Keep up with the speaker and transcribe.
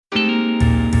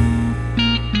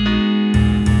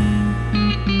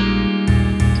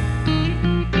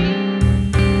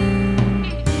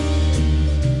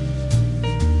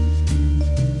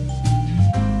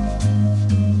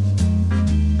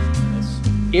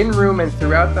In-room and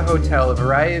throughout the hotel, a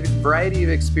variety of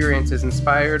experiences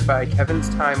inspired by Kevin's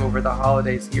time over the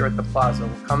holidays here at the Plaza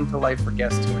will come to life for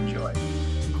guests to enjoy,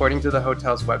 according to the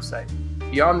hotel's website.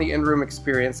 Beyond the in-room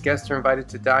experience, guests are invited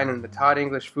to dine in the Todd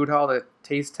English Food Hall to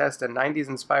taste test a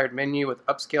 90s-inspired menu with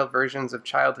upscaled versions of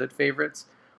childhood favorites,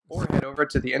 or head over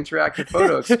to the interactive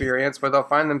photo experience where they'll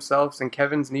find themselves in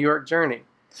Kevin's New York journey.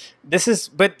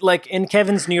 But like in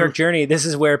Kevin's New York journey, this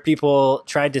is where people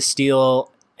tried to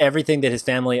steal everything that his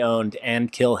family owned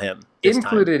and kill him.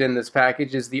 Included in this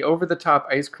package is the over-the-top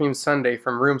ice cream sundae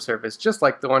from room service, just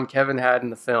like the one Kevin had in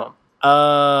the film.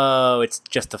 Oh, it's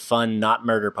just the fun, not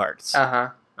murder parts. Uh-huh.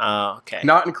 Oh, okay.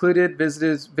 Not included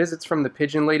visits from the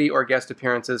Pigeon Lady or guest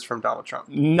appearances from Donald Trump.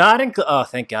 Oh,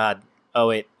 thank God. Oh,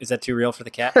 wait. Is that too real for the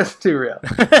cat? That's too real.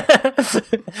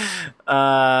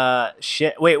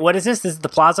 Shit. Wait, what is this? This is the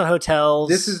Plaza Hotels?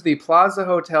 This is the Plaza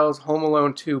Hotels Home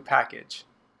Alone 2 package.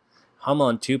 Home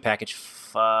Alone 2 package.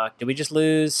 Fuck. Did we just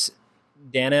lose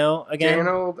Dano again?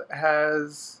 Dano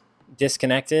has...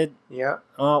 disconnected? Yeah.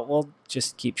 Oh, we'll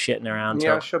just keep shitting around.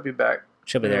 Yeah, she'll be back.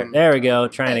 She'll be there. There we go.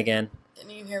 Trying again.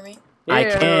 Can you hear me? Yeah. I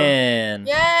can.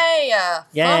 Yay!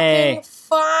 Yay. Fucking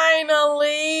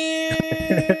finally!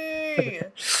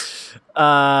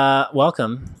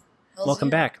 Welcome. How's Welcome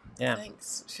it? back. Yeah.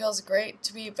 Thanks. Feels great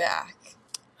to be back.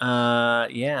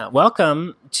 Yeah.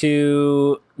 Welcome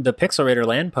to the Pixel Raider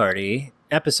LAN Party,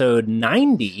 episode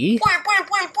 90.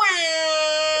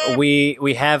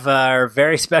 We have our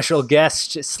very special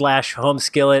guest / home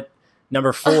skillet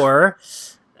number 4.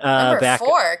 Number back.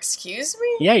 4, excuse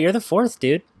me? Yeah, you're the 4th,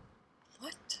 dude.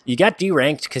 What? You got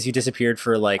deranked because you disappeared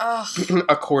for like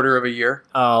A quarter of a year.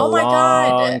 a my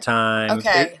God. long time.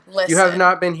 Okay, listen. You have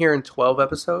not been here in 12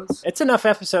 episodes? It's enough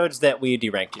episodes that we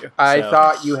deranked you. I so.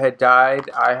 thought you had died.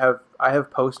 I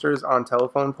have posters on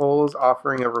telephone poles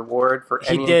offering a reward for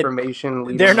He any did. information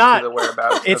leading They're not- to the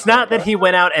whereabouts. It's of not the- that he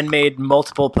went out and made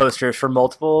multiple posters for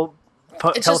multiple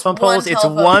It's just telephone one poles. It's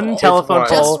telephone one pole. telephone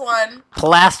It's one. pole Just one.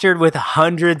 plastered with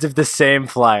hundreds of the same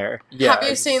flyer. Yeah, Have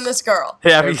you seen this girl?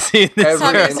 Have you seen this? every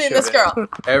Have you inch seen of this it. girl?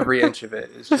 Every inch of it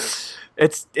is just...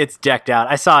 It's decked out.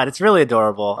 I saw it. It's really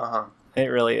adorable. Uh-huh. It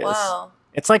really is. Wow.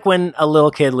 It's like when a little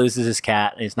kid loses his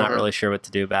cat and he's not Mhm. really sure what to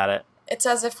do about it. It's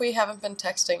as if we haven't been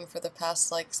texting for the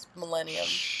past, like, millennium.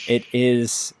 It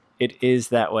is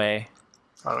that way.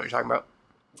 I don't know what you're talking about.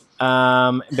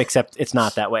 Except it's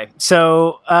not that way.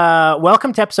 So,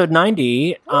 welcome to episode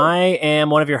 90. I am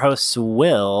one of your hosts,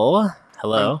 Will.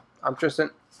 Hello. I'm Tristan.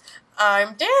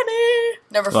 I'm Danny.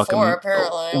 Number Welcome. 4,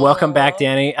 apparently. Welcome back,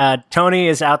 Danny. Tony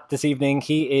is out this evening.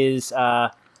 He is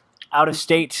out of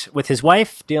state with his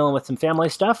wife, dealing with some family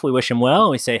stuff. We wish him well.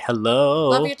 We say hello.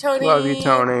 Love you, Tony. Love you,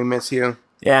 Tony. Miss you.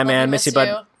 Yeah, Love man. Miss you,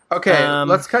 bud. Okay, Um,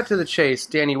 let's cut to the chase.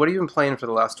 Danny, what have you been playing for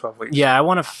the last 12 weeks? Yeah, I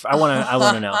want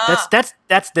to know.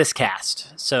 That's this cast.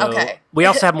 So Okay. we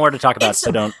also have more to talk about. It's-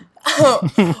 So don't.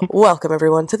 Welcome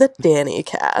everyone to the Danny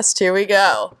cast. Here we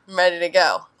go. I'm ready to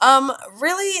go.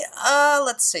 Really,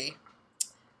 let's see.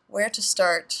 Where to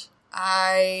start?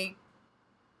 I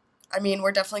mean,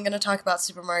 we're definitely going to talk about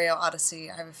Super Mario Odyssey,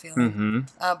 I have a feeling. Mm-hmm.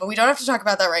 But we don't have to talk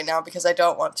about that right now because I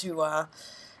don't want to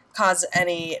cause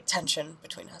any tension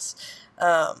between us.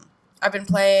 I've been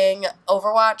playing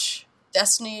Overwatch,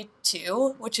 Destiny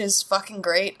 2, which is fucking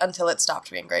great until it stopped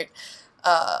being great.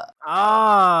 Tell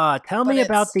me But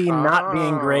about it's- the not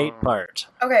being great part.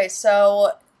 Okay,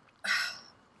 so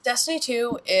Destiny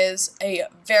 2 is a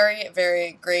very,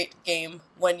 very great game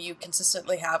when you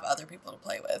consistently have other people to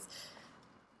play with.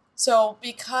 So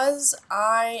because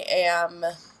I am,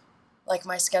 like,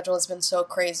 my schedule has been so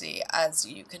crazy, as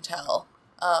you can tell,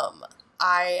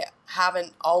 I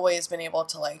haven't always been able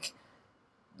to, like,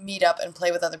 meet up and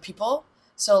play with other people.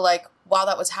 So, like, while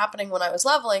that was happening when I was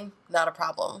leveling, not a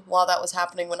problem. While that was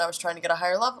happening when I was trying to get a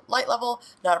higher light level,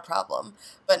 not a problem.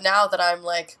 But now that I'm,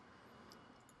 like,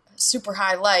 super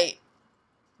high light,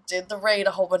 did the raid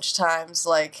a whole bunch of times,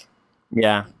 like,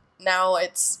 Yeah. now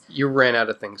it's You ran out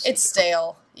of things. it's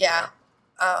stale. Yeah.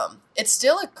 It's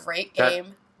still a great That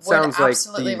game. Would Sounds like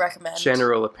absolutely the recommend.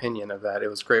 general opinion of that. It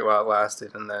was great while it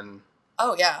lasted, and then...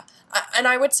 Oh yeah, and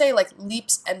I would say like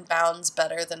leaps and bounds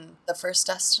better than the first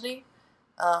Destiny.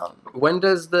 When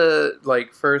does the,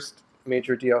 like, first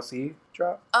major DLC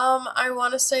drop? I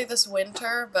want to say this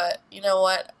winter, but you know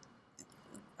what?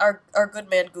 Our good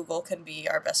man Google can be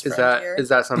our best Is friend that here. is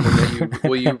that something that you...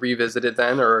 will you revisit it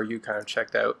then, or are you kind of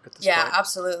checked out at this Yeah, point?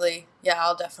 absolutely. Yeah,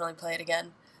 I'll definitely play it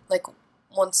again. Like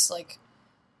once, like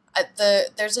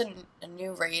there's a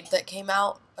new raid that came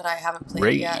out, but I haven't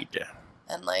played it yet.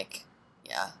 And like,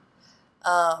 yeah,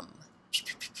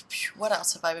 What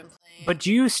else have I been playing? But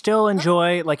do you still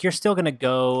enjoy, like, you're still going to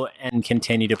go and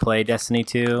continue to play Destiny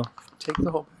 2? Take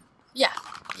the whole. Yeah,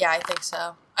 I think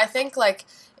so. I think, like,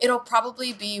 it'll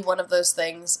probably be one of those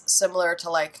things similar to,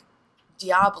 like,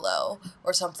 Diablo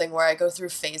or something where I go through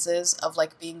phases of,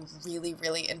 like, being really,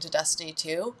 really into Destiny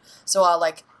 2. So I'll,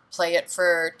 like, play it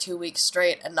for 2 weeks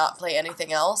straight and not play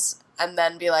anything else, and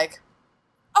then be like,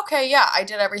 okay, yeah, I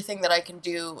did everything that I can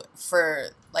do for,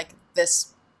 like,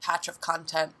 this patch of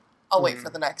content. I'll wait for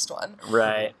the next one.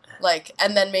 Right. Like,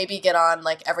 and then maybe get on,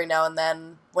 like, every now and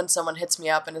then when someone hits me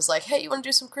up and is like, hey, you want to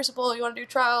do some Crucible? You want to do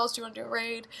Trials? Do you want to do a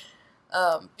raid?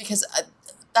 Because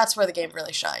that's where the game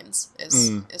really shines,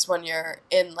 is when you're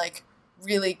in, like,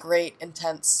 really great,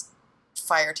 intense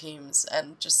fire teams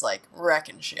and just, like,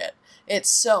 wrecking shit. It's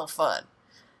so fun.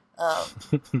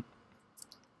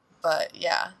 But,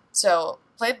 yeah. So,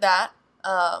 played that.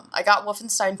 I got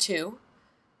Wolfenstein 2.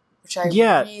 Which I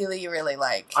really, really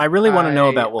like. I really want to know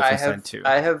about Wolfenstein 2.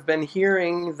 I have been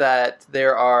hearing that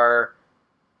there are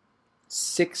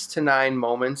 6 to 9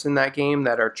 moments in that game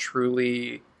that are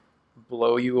truly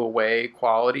blow you away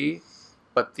quality,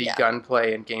 but the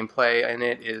gunplay and gameplay in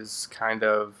it is kind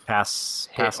of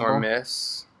hit or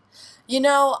miss. You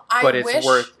know,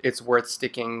 it's worth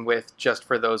sticking with just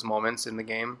for those moments in the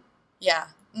game. Yeah.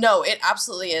 No, it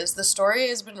absolutely is. The story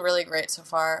has been really great so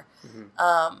far.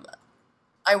 Mm-hmm.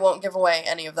 I won't give away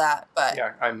any of that, but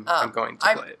yeah, I'm going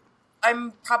to play it.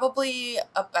 I'm probably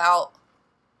about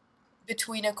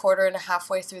between a quarter and a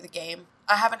halfway through the game.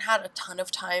 I haven't had a ton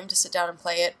of time to sit down and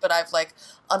play it, but I've, like,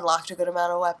 unlocked a good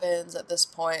amount of weapons at this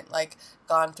point, like,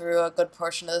 gone through a good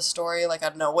portion of the story, like, I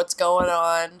know what's going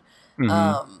on.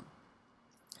 Mm-hmm.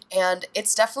 And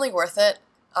it's definitely worth it.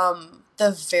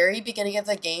 The very beginning of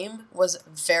the game was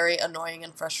very annoying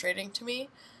and frustrating to me.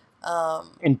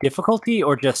 In difficulty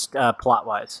or just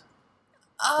plot-wise?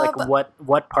 Like,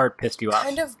 what part pissed you off?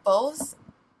 Kind of both.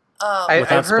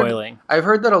 Without spoiling. I've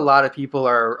heard that a lot of people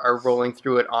are rolling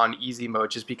through it on easy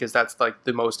mode just because that's, like,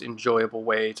 the most enjoyable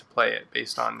way to play it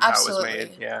based on how it was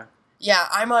made. Yeah. Yeah,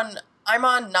 I'm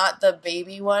on not the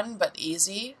baby one, but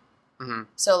easy. Mm-hmm.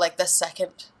 So, like, the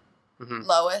second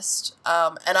lowest.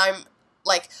 And I'm,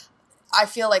 like, I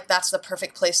feel like that's the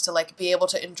perfect place to, like, be able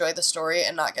to enjoy the story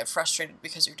and not get frustrated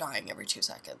because you're dying every 2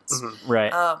 seconds. Mm-hmm.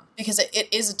 Right. Because it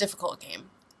is a difficult game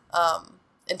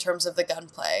in terms of the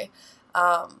gunplay.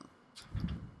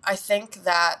 I think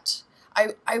that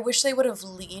I wish they would have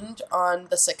leaned on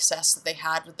the success that they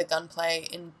had with the gunplay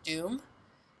in Doom.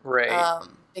 Right.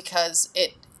 Because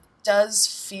it does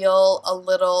feel a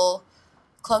little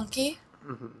clunky.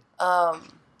 Mm-hmm.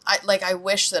 I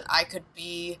wish that I could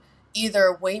be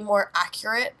either way more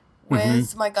accurate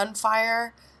with my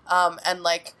gunfire, and,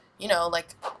 like, you know,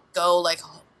 like, go, like,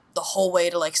 the whole way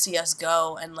to, like,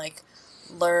 CS:GO and, like,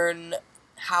 learn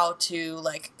how to,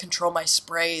 like, control my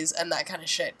sprays and that kind of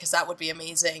shit, because that would be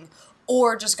amazing.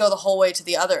 Or just go the whole way to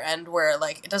the other end where,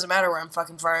 like, it doesn't matter where I'm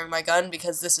fucking firing my gun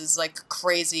because this is, like,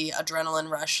 crazy adrenaline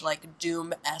rush, like,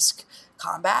 Doom-esque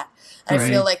combat. And I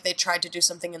feel like they tried to do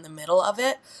something in the middle of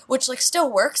it, which, like,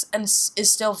 still works and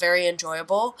is still very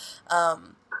enjoyable.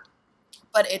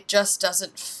 But it just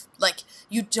doesn't, like,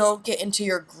 you don't get into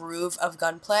your groove of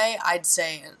gunplay, I'd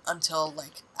say, until,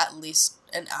 like, at least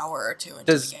an hour or two into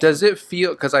the game. Does it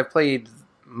feel, because I played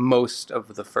most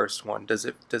of the first one, does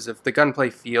the gunplay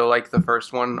feel like the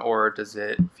first one, or does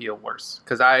it feel worse?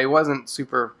 Because I wasn't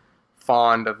super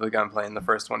fond of the gunplay in the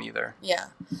first one either. Yeah.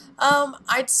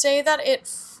 I'd say that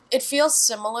it feels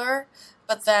similar,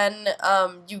 but then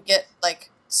you get,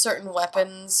 like, certain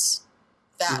weapons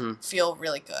that feel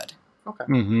really good. Okay.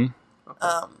 Mm-hmm.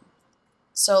 Okay.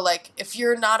 So, like, if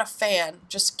you're not a fan,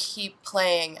 just keep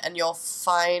playing and you'll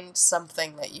find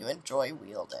something that you enjoy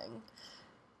wielding.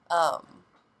 I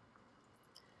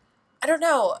don't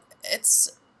know.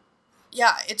 It's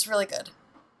really good.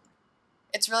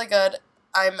 It's really good.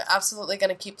 I'm absolutely going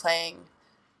to keep playing.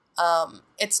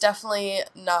 It's definitely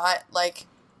not, like,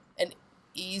 an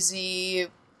easy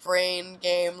brain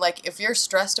game. Like, if you're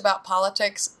stressed about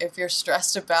politics, if you're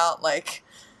stressed about, like,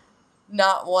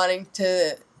 not wanting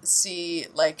to see,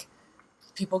 like,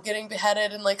 people getting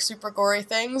beheaded and, like, super gory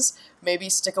things, maybe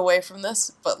stick away from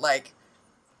this, but, like,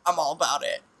 I'm all about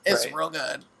it. It's real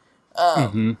good.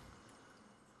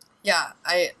 Yeah,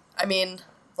 I mean,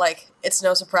 like, it's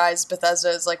no surprise Bethesda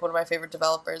is, like, one of my favorite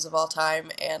developers of all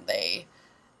time, and they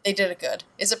did it good.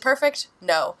 Is it perfect?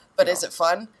 No. But is it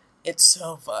fun? It's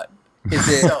so fun. Is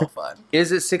it so fun?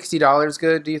 Is it $60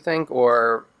 good, do you think?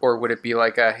 Or would it be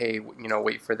like a, hey, you know,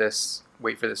 wait for this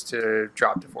to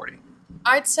drop to 40?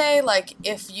 I'd say, like,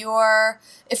 if you're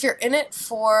in it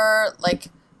for, like,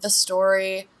 the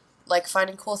story, like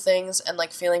finding cool things and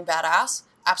like feeling badass,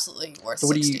 absolutely worth So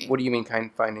 60. what do you mean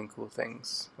finding cool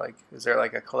things? Like, is there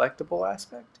like a collectible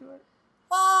aspect to it?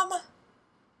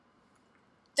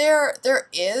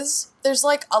 There's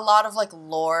like a lot of like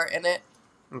lore in it.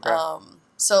 Okay.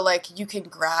 So like you can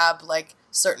grab like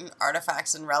certain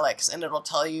artifacts and relics, and it'll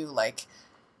tell you like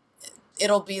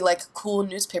it'll be like cool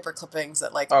newspaper clippings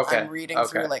that like I'm reading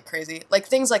through like crazy, like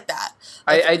things like that.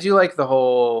 Like, I do like the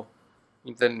whole,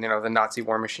 the Nazi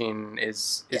war machine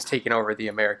is taking over the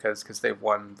Americas because they've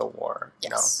won the war.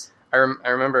 Yes. I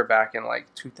remember back in like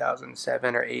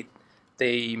 2007 or 8,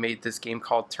 they made this game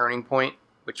called Turning Point,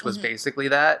 which was basically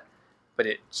that, but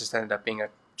it just ended up being a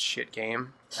shit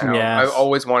game. And I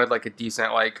always wanted like a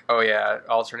decent, like, oh yeah,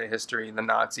 alternate history. The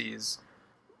Nazis,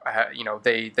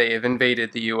 they have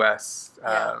invaded the U.S.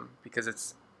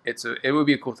 Because it would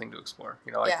be a cool thing to explore.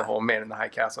 Like the whole Man in the High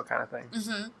Castle kind of thing.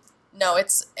 Mm-hmm. No,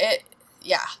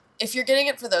 yeah. If you're getting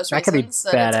it for those That could be reasons,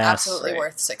 then it's badass. absolutely Right.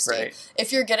 worth 60. Right.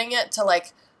 If you're getting it to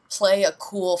like play a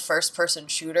cool first-person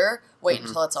shooter, wait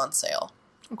until it's on sale.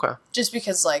 Okay. Just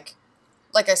because like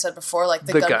I said before, like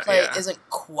the gunplay isn't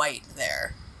quite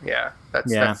there. Yeah,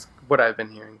 that's what I've been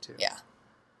hearing too. Yeah.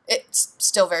 It's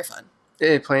still very fun.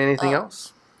 Did you play anything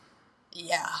else?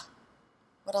 Yeah.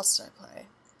 What else did I play?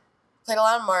 Played a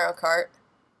lot of Mario Kart.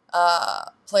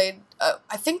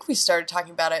 I think we started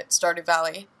talking about it, Stardew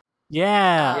Valley.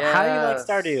 Yeah. How do you like Yes.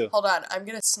 Stardew? Hold on, I'm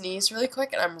gonna sneeze really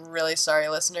quick, and I'm really sorry,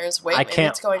 listeners. Wait, I maybe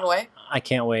can't- it's going away. I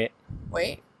can't wait.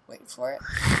 Wait for it.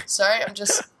 Sorry, I'm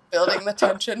just building the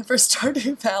tension for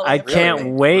Stardew Valley. I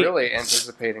can't wait. Really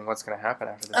anticipating what's going to happen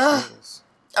after Ugh. this news.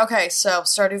 Okay, so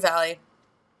Stardew Valley.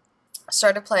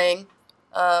 Started playing.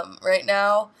 Right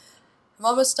now, I'm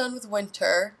almost done with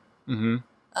winter. Mm-hmm.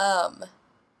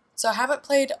 So I haven't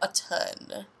played a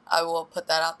ton. I will put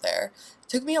that out there. It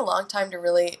took me a long time to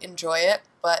really enjoy it,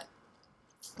 but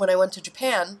when I went to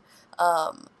Japan,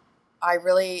 I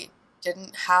really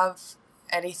didn't have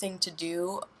anything to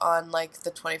do on like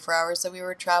the 24 hours that we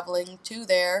were traveling to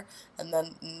there, and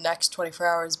then next 24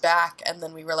 hours back, and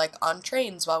then we were like on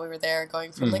trains while we were there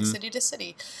going from like city to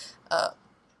city.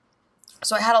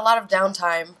 So I had a lot of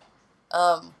downtime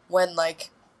when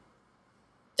like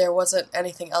there wasn't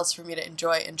anything else for me to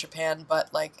enjoy in Japan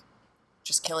but like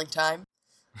just killing time.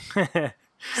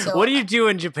 So What do you do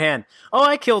in Japan? Oh,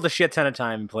 I killed a shit ton of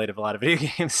time and played a lot of video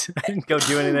games. I didn't go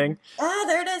do anything.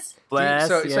 there it is. Bless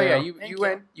So yeah, you.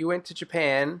 you went to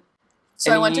Japan.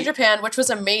 So I went to Japan, which was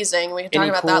amazing. We can talk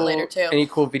about that later too. Any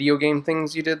cool video game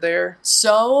things you did there?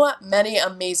 So many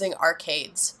amazing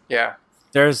arcades. Yeah.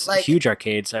 There's like- huge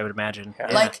arcades, I would imagine. Yeah.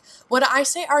 Yeah. Like when I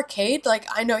say arcade, like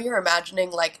I know you're imagining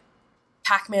like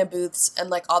Pac-Man booths and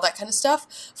like all that kind of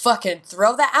stuff. Fucking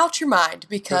throw that out your mind It's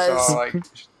because all like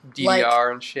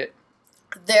DDR and shit.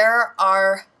 there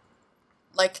are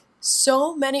like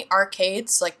so many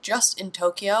arcades like just in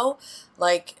Tokyo.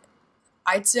 Like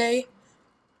I'd say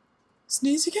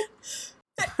sneeze again.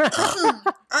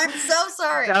 I'm so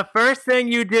sorry. The first thing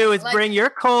you do is Like, bring your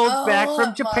colds back Oh from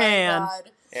my Japan,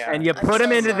 God. Yeah. and you I'm put them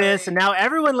so into this, sorry. and now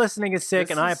everyone listening is sick,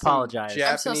 This and I is some apologize.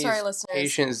 I'm so sorry, Japanese listeners.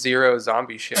 Patient Zero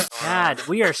zombie shit. God,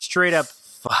 we are straight up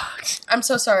fucked. I'm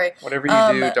so sorry. Whatever you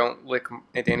do, Um, don't lick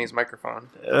Danny's microphone.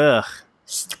 Ugh.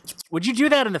 Would you do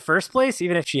that in the first place,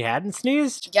 even if she hadn't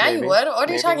sneezed? Yeah, Maybe. you would. What are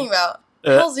Maybe. you talking about?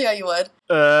 Uh. Hells yeah, you would.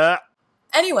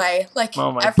 Anyway, like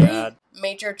Oh my every God.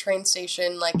 major train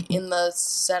station, like in the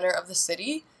center of the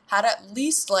city, had at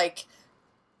least like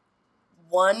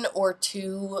one or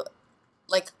two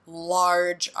like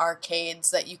large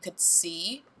arcades that you could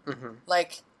see, Mm-hmm.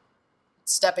 like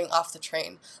stepping off the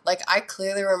train. Like I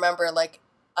clearly remember like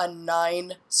a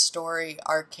 9-story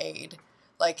arcade,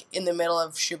 like in the middle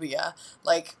of Shibuya,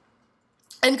 like.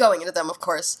 And going into them, of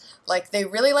course, like they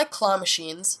really like claw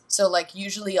machines. So like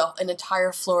usually an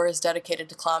entire floor is dedicated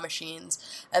to claw machines,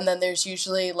 and then there's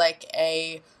usually like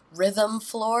a rhythm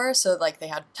floor. So like they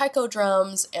had taiko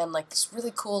drums and like this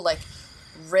really cool like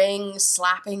ring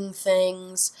slapping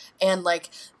things, and like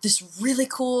this really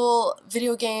cool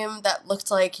video game that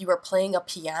looked like you were playing a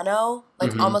piano,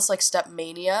 like almost like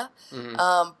Stepmania.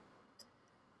 Mm-hmm.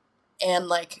 And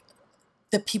like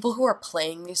the people who are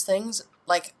playing these things,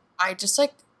 like I just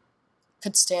like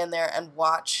could stand there and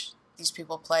watch these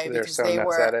people play They're because so they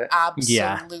nuts at were it.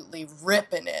 absolutely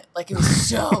ripping it. Like it was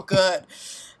so good.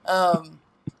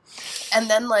 And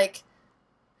then like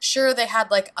sure they had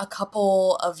like a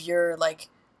couple of your like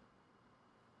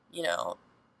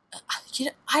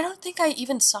I don't think I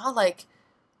even saw like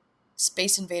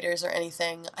Space Invaders or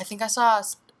anything. I think I saw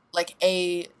like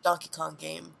a Donkey Kong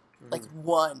game, like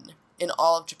one in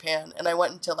all of Japan, and I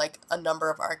went into like a number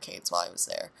of arcades while I was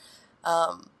there.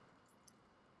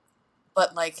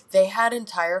 but like they had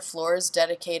entire floors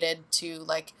dedicated to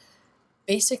like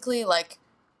basically like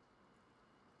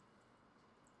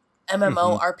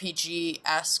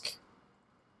MMORPG-esque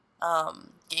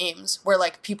games where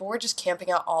like people were just camping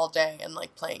out all day and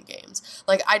like playing games.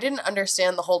 Like I didn't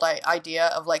understand the whole idea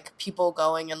of like people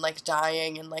going and like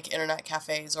dying in like internet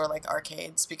cafes or like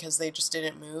arcades because they just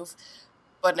didn't move.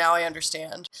 But now I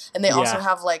understand. And they also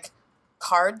have like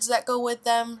cards that go with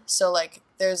them. So like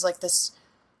there's like this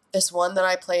one that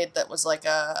I played that was like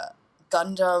a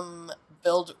Gundam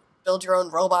build your own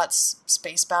robots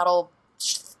space battle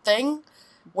thing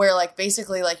where like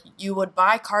basically like you would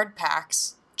buy card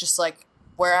packs just like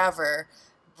wherever,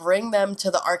 bring them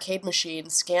to the arcade machine,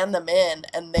 scan them in,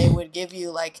 and they would give you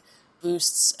like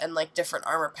boosts and like different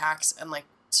armor packs and like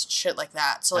shit like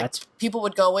that. So like people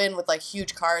would go in with like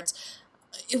huge cards.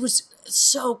 It was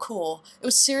so cool. It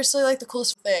was seriously like the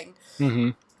coolest thing.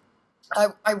 Mm-hmm.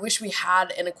 I wish we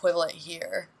had an equivalent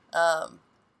here.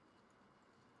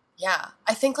 Yeah,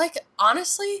 I think like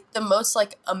honestly the most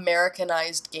like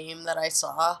Americanized game that I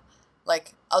saw,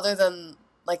 like other than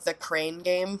like the Crane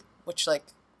game, which like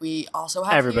we also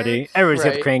have everybody's here.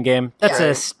 got the Crane game. That's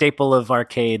a staple of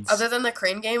arcades. Other than the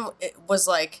Crane game, it was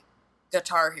like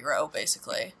Guitar Hero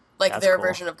basically, like That's their cool.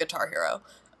 version of Guitar Hero.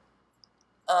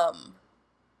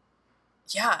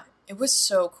 Yeah, it was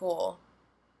so cool.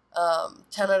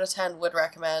 10 out of 10 would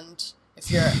recommend if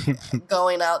you're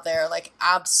going out there, like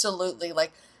absolutely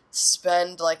like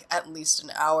spend like at least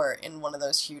an hour in one of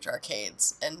those huge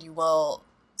arcades and you will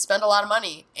spend a lot of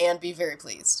money and be very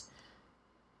pleased.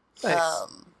 Nice.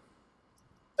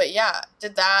 But yeah,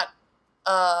 did that.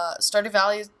 Stardew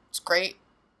Valley is great.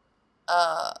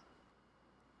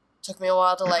 Took me a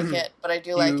while to like it, but I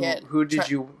do like it. Who did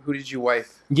you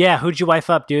wife? Yeah, who'd you wife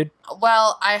up, dude?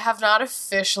 Well, I have not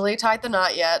officially tied the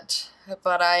knot yet,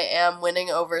 but I am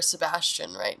winning over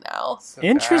Sebastian right now.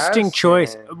 Interesting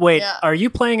choice. Wait, are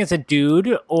you playing as a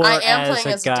dude or I am as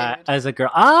playing a as guy? a dude. As a girl?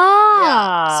 Ah,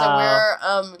 Yeah.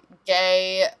 So we're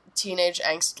gay teenage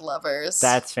angst lovers.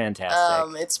 That's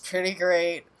fantastic. It's pretty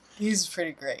great. He's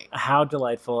pretty great. How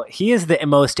delightful. He is the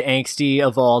most angsty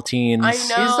of all teens. I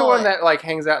know. He's the one that like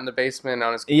hangs out in the basement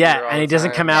on his computer. Yeah, all and the he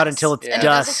doesn't time. come out until it's And he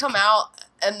dusk. doesn't come out,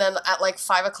 and then at like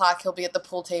 5 o'clock he'll be at the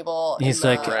pool table. He's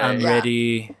like, I'm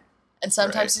ready. And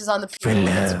sometimes he's on the pool when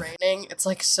it's raining. It's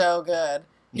like so good.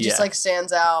 He just like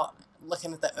stands out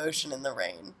looking at the ocean in the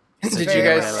rain. It's Did very you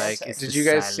guys romantic. did you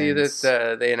guys see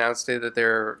that they announced today that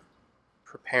they're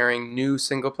preparing new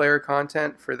single player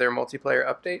content for their multiplayer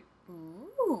update?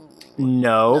 Ooh.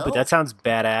 No, but that sounds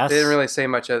badass. They didn't really say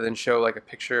much other than show like a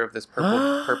picture of this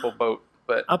purple boat,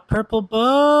 but a purple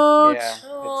boat.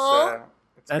 yeah,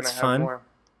 it's That's gonna have fun. more.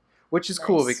 Which is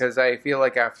cool because I feel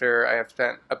like after I have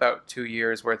spent about 2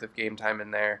 years worth of game time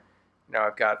in there, you know,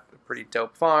 I've got a pretty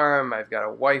dope farm. I've got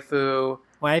a waifu.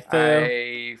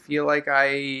 I feel like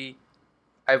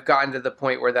I've gotten to the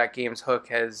point where that game's hook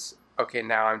has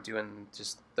now I'm doing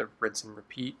just the rinse and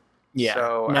repeat. Yeah.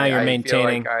 So now you're maintaining. I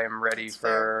feel like I am ready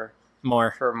for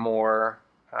more.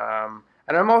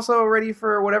 And I'm also ready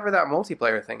for whatever that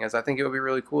multiplayer thing is. I think it would be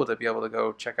really cool to be able to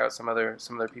go check out some other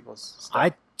people's stuff.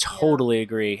 I totally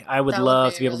agree. I would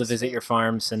love to be able to visit your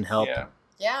farms and help.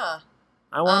 Yeah.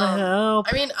 I want to help.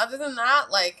 I mean, other than that,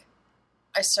 like,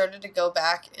 I started to go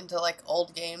back into, like,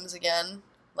 old games again.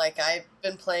 Like, I've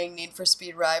been playing Need for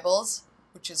Speed Rivals,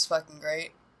 which is fucking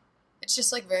great. It's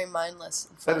just, like, very mindless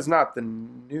and fun. That is not the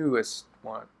newest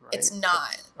one, right? It's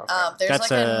not. Okay. There's,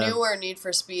 like, a newer Need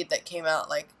for Speed that came out,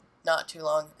 like, not too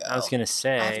long ago. I was going to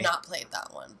say. I have not played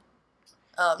that one.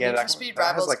 Yeah, Need for Speed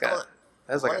Rivals, that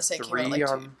has like a 3 like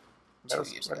on 2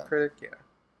 years ago. Metacritic. Yeah.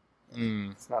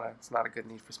 Mm. It's not a good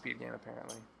Need for Speed game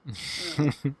apparently.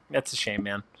 That's a shame,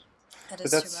 man. That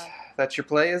is but too bad. That's your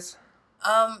plays?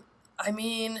 I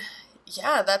mean,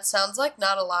 yeah, that sounds like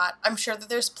not a lot. I'm sure that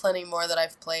there's plenty more that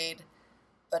I've played,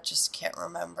 but just can't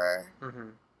remember.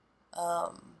 Mm-hmm.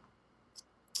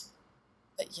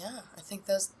 But yeah, I think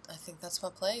that's my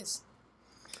plays.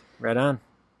 Right on.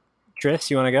 Tris,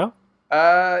 you want to go?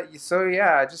 So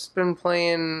yeah, I just been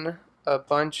playing a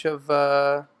bunch of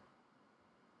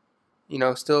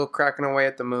still cracking away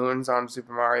at the moons on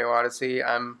Super Mario Odyssey.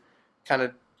 I'm kind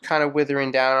of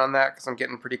withering down on that because I'm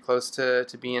getting pretty close to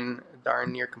being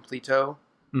darn near completo.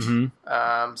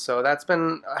 Mm-hmm. So that's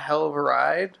been a hell of a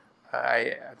ride.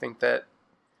 I think that.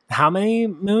 How many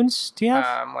moons do you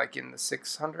have? Like in the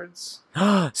 600s.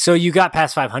 So you got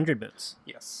past 500 moons.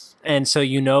 Yes. And so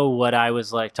you know what I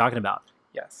was like talking about.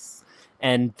 Yes.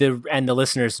 And the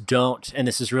listeners don't, and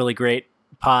this is really great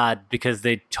pod because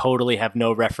they totally have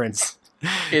no reference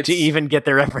to even get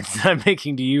the reference that I'm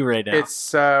making to you right now.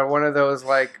 It's one of those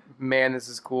like man, this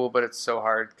is cool, but it's so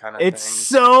hard kind of It's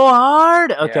thing. so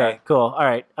hard. Okay, Yeah. cool. All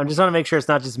right. I just want to make sure it's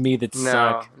not just me that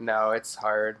suck. No, it's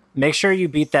hard. Make sure you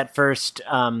beat that first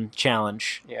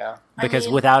challenge Yeah. because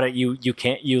without it, you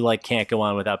can't go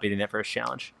on without beating that first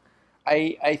challenge.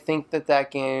 I think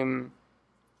that game,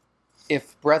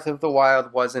 if Breath of the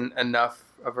Wild wasn't enough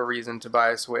of a reason to buy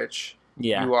a Switch,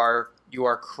 Yeah. you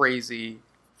are crazy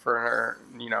for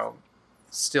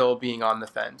still being on the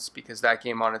fence, because that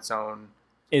game on its own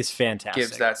Is fantastic.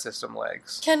 gives that system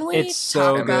legs. Can we It's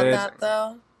so talk about good. that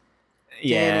though?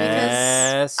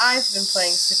 Yes. Because I've been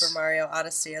playing Super Mario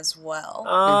Odyssey as well.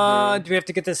 Do we have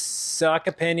to get this suck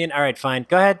opinion? All right, fine.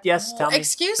 Go ahead. Yes, tell me.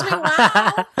 Excuse me,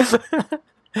 wow.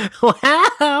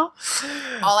 Wow.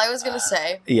 All I was going to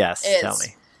say Yes, is tell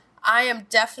me. I am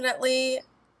definitely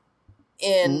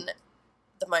in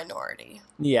the minority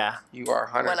Yeah, You are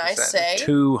 100%. when I say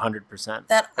 200%.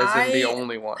 that as in the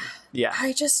only one. Yeah.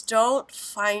 I just don't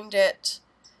find it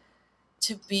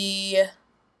to be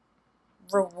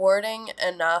rewarding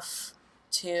enough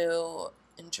to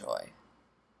enjoy.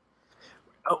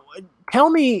 Oh, tell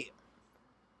me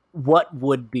what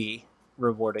would be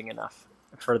rewarding enough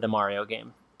for the Mario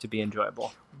game to be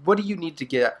enjoyable. What do you need to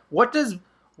get? What does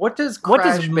What does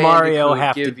Crash Mario Bandicoot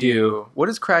have to give do? you? What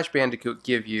does Crash Bandicoot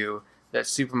give you that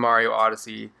Super Mario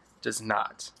Odyssey does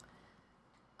not?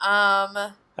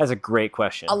 That's a great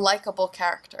question. A likable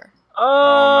character.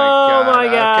 Oh my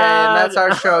god. Okay, and that's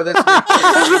our show this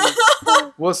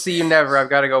week. We'll see you never. I've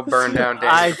got to go burn down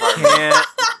I Dave's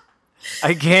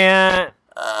apartment. can't.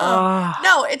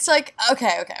 No, it's like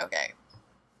okay.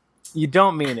 You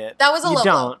don't mean it. That was a You low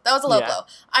blow. don't. That was a low Yeah. blow.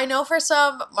 I know for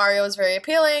some Mario is very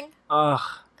appealing, Ugh.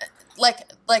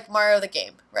 like Mario the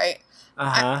game, right?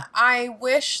 Uh-huh. I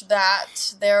wish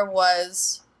that there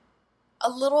was a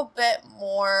little bit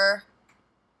more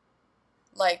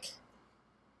like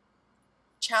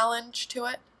challenge to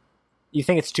it. You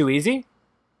think it's too easy?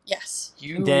 Yes.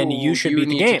 Then you should beat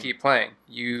the need game. to keep playing.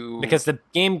 Because the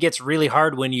game gets really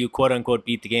hard when you quote unquote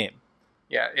beat the game.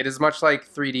 Yeah, it is much like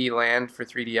 3D Land for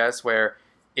 3DS, where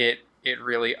it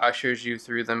really ushers you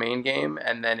through the main game,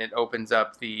 and then it opens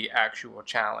up the actual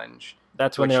challenge,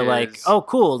 That's when Which they're like, is- "Oh,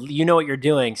 cool! You know what you're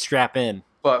doing. Strap in."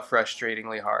 but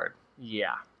frustratingly hard.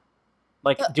 Yeah.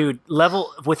 Like, But- dude,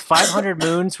 level with 500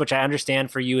 moons, which I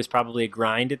understand for you is probably a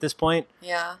grind at this point.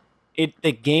 Yeah.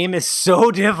 The game is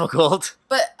so difficult.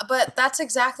 But that's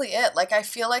exactly it. Like I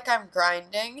feel like I'm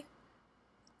grinding,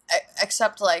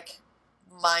 except like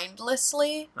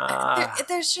mindlessly.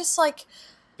 There's just like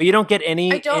But you don't get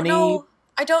any. I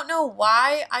don't know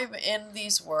why I'm in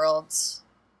these worlds,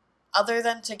 other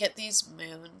than to get these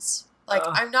moons. Like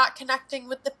I'm not connecting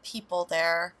with the people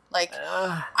there. Like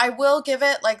I will give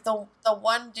it like the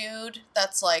one dude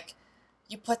that's like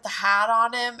you put the hat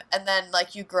on him and then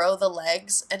like you grow the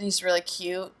legs and he's really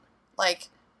cute. Like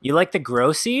You like the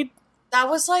grow seed? that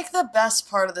was like the best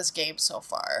part of this game so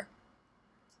far.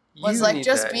 Was You like need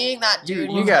just to- being that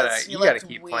dude. You because gotta he you gotta looked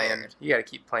keep weird. playing. You gotta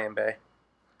keep playing, Bay.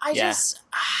 I Yeah. just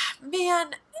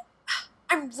man,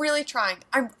 I'm really trying.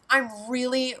 I'm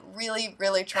really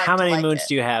trying. How to many like moons it.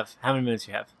 do you have? How many moons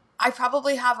do you have? I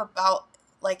probably have about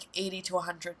like 80 to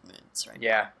 100 moons right now.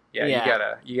 Yeah. Yeah. You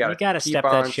gotta You keep gotta step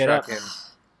that on shit up. trucking.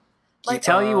 Like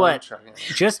Tell you on what, trucking.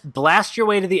 just blast your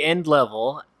way to the end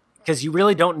level because you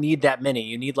really don't need that many.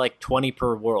 You need like 20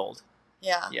 per world.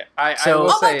 yeah. Yeah, I So-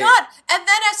 will Oh say, my god! And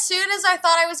then as soon as I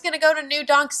thought I was gonna go to New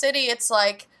Donk City, it's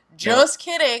like just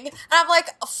kidding. And I'm like,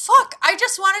 fuck! I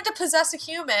just wanted to possess a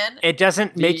human. It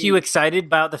doesn't make The- you excited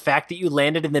about the fact that you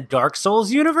landed in the Dark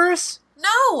Souls universe?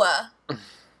 No,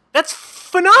 That's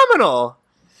phenomenal.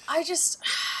 I just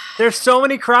There's so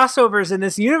many crossovers in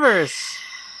this universe.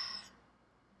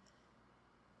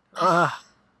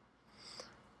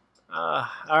 All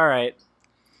right.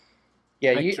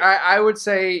 yeah, I can't- I would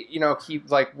say, keep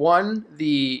like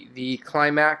the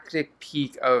climactic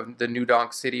peak of the New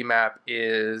Donk City map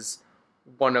is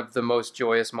one of the most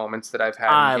joyous moments that I've had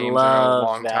I in games in a love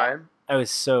long that. time. That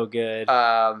was so good.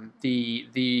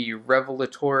 The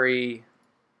revelatory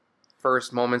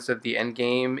first moments of the end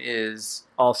game is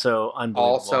Also unbelievable.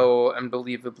 also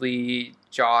unbelievably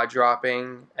jaw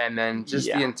dropping, and then just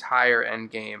Yeah. the entire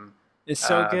end game. It's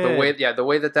so good. The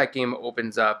way that game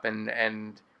opens up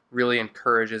and really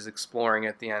encourages exploring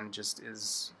at the end just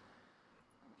is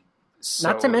so,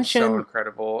 Not to mention, so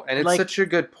incredible, and it's like- such a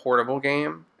good portable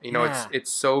game. Yeah.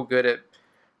 It's so good at.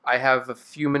 I have a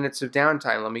few minutes of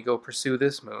downtime. Let me go pursue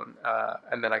this moon,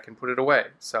 and then I can put it away.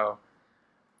 So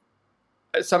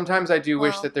sometimes I do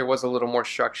wish Wow. that there was a little more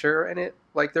structure in it,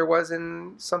 like there was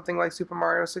in something like Super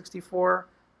Mario 64.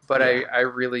 But Yeah. I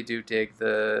really do dig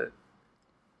the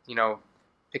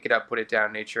pick it up, put it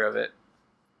down nature of it.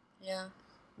 Yeah.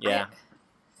 Yeah.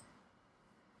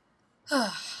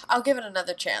 I'll give it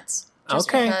another chance. Just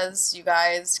Okay. because you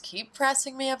guys keep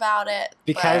pressing me about it.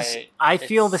 Because Right. I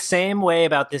feel the It's- same way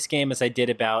about this game as I did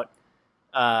about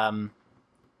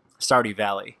Stardew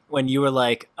Valley. When you were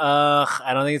like, ugh,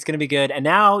 I don't think it's going to be good. And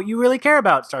now you really care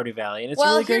about Stardew Valley. And it's a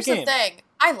really great Here's game. the thing.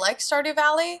 I like Stardew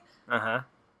Valley. Uh-huh.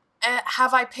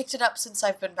 Have I picked it up since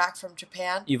I've been back from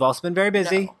Japan? You've also been very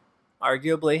busy, No.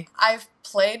 arguably. I've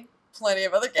played plenty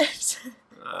of other games.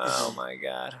 Oh, my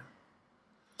God.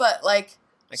 But, like...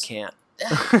 I can't.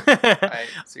 I,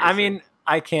 I mean,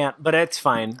 I can't, but it's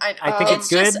fine. I think Um, it's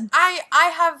good Just, I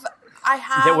have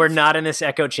that we're not in this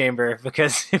echo chamber,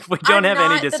 because if we don't have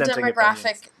any dissenting the demographic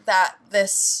opinions. that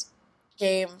this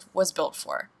game was built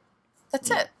for. That's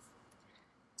it.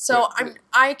 So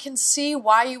I can see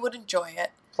why you would enjoy it.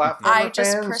 platformer I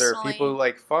just fans or personally- people who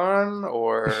like fun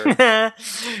or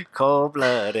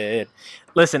Cold-blooded.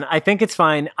 Listen, I think it's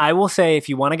fine. I will say, if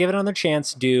you want to give it another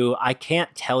chance, do. I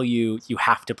can't tell you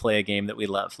have to play a game that we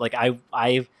love. Like,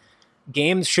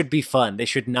 games should be fun. They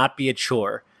should not be a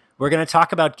chore. We're going to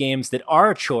talk about games that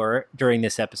are a chore during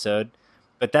this episode,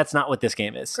 but that's not what this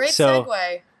game is. Great So,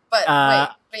 segue. But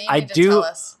uh, wait, you I need to do- tell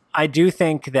us. I do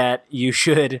think that you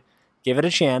should give it a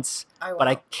chance, I will. but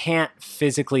I can't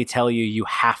physically tell you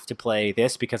have to play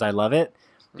this because I love it,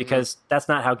 because that's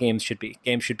not how games should be.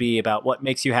 Games should be about what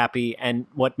makes you happy, and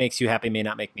what makes you happy may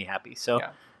not make me happy. So Yeah.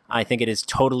 I think it is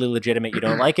totally legitimate you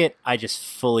don't like it. I just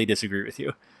fully disagree with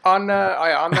you. on that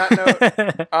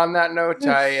note,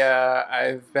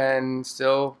 I've been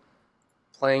still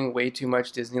playing way too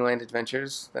much Disneyland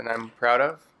Adventures than I'm proud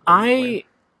of.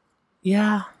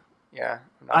 Yeah, Yeah.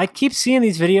 I keep seeing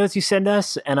these videos you send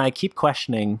us, and I keep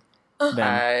questioning them.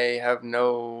 I have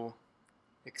no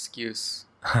excuse.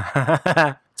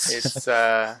 It's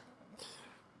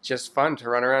just fun to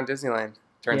run around Disneyland,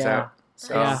 turns Yeah. out.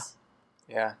 So, Yeah.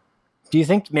 yeah. Do you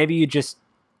think maybe you just,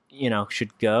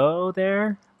 should go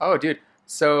there? Oh, dude.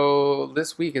 So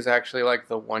this week is actually like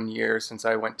the 1 year since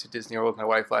I went to Disney World with my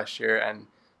wife last year, and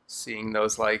seeing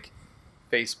those like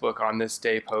Facebook on this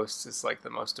day posts is like the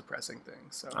most depressing thing.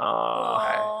 So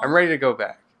Oh, I'm ready to go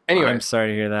back. Anyway, I'm sorry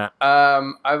to hear that.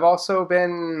 I've also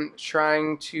been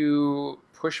trying to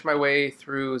push my way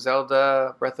through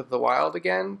Zelda Breath of the Wild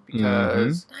again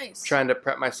because Nice. I'm trying to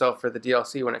prep myself for the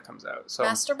DLC when it comes out. So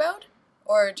Master mode?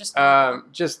 Or just...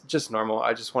 just normal.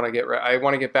 I just want to I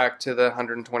want to get back to the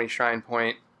 120 shrine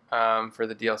point for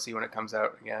the DLC when it comes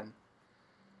out again.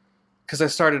 Because I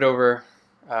started over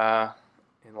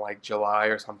in like July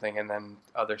or something, and then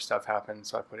other stuff happened,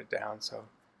 so I put it down. So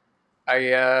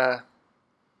that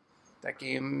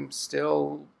game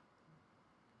still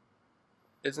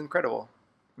is incredible.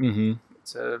 Mm-hmm.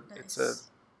 It's a Nice.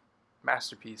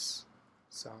 masterpiece.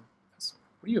 So what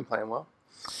have you been playing, Will?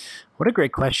 What a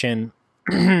great question.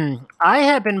 I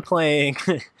have been playing.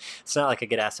 It's not like I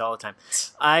get asked all the time.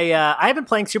 I have been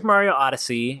playing Super Mario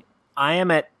Odyssey. I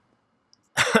am at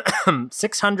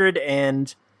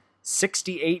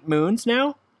 668 moons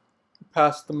now.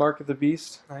 Past the mark of the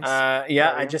beast. Nice.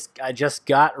 Yeah, Mario. I just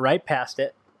got right past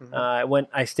it. Mhm.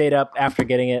 I stayed up after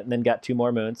getting it, and then got 2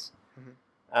 more moons.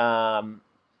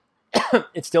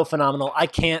 It's still phenomenal. I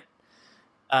can't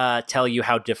tell you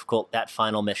how difficult that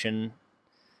final mission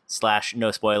 /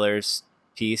 no spoilers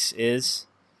piece is.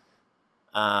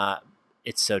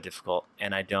 It's so difficult,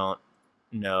 and I don't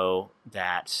know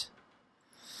that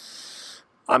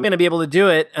I'm going to be able to do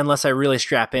it unless I really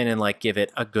strap in and like give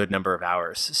it a good number of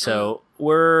hours. So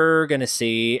we're going to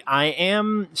see. I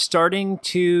am starting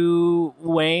to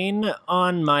wane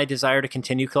on my desire to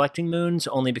continue collecting moons,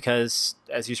 only because,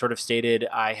 as you sort of stated,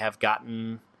 I have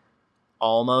gotten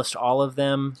almost all of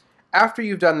them. After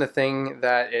you've done the thing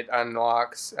that it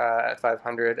unlocks at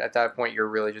 500, at that point you're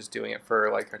really just doing it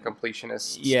for like a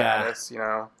completionist status, you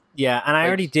know? Yeah, and I Like-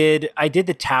 already did. I did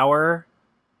the tower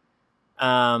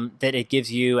that it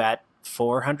gives you at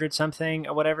 400 something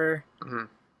or whatever. Mhm.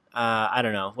 I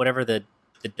don't know, whatever the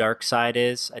dark side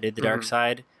is. I did the dark Mhm.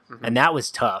 side, Mhm. and that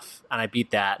was tough, and I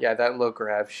beat that. Yeah, that low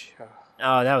grab.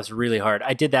 Oh, that was really hard.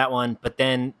 I did that one, but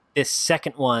then this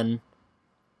second one,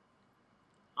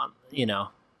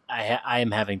 I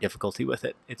am having difficulty with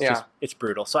it. It's Yeah. it's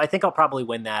brutal. So I think I'll probably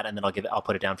win that, and then I'll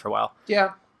put it down for a while.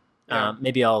 Yeah. Yeah.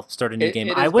 Maybe I'll start a new game.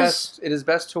 It is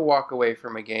best to walk away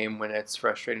from a game when it's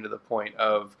frustrating to the point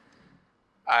of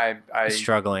I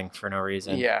struggling for no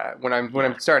reason. yeah, when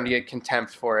I'm starting to get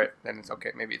contempt for it, then it's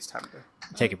okay. Maybe it's time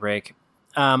to Take a break.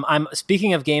 I'm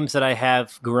speaking of games that I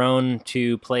have grown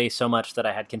to play so much that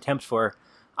I had contempt for.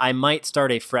 I might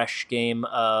start a fresh game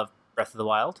of Breath of the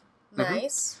Wild.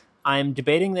 Nice. I'm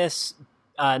debating this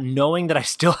knowing that I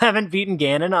still haven't beaten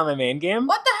Ganon on my main game.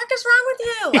 What the heck is wrong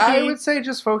with you? I would say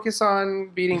just focus on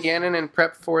beating Ganon and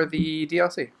prep for the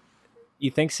DLC. You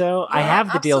think so? Yeah, I have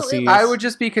the absolutely. DLCs. I would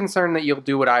just be concerned that you'll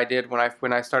do what I did when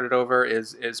I started over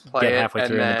is play Get it halfway and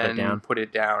through and then then put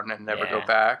it down and never go Yeah.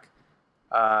 back,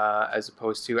 as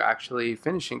opposed to actually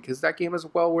finishing, because that game is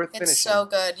well worth finishing. It's so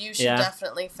good. You should Yeah.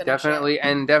 definitely finish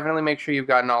Definitely make sure you've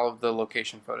gotten all of the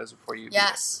location photos before you. it.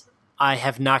 Yes. I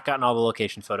have not gotten all the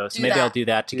location photos. Do Maybe that. I'll do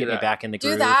that to Do get me that. back in the Do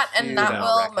groove. that, Do and that that.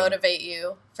 will Reckon. motivate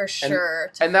you for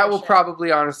sure. And that will finish it.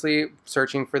 probably, honestly,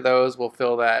 searching for those will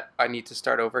fill that I need to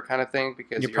start over kind of thing,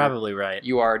 because You're probably right.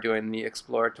 you are doing the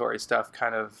exploratory stuff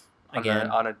kind of Again.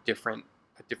 on a different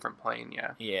plane.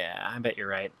 Yeah. Yeah, I bet you're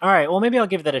right. All right, well, maybe I'll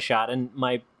give that a shot. And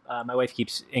my wife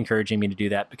keeps encouraging me to do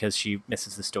that because she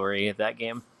misses the story of that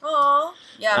game. Aw.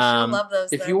 Yeah, she'll love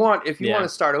those. If then. you want Yeah. to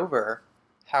start over,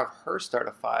 have her start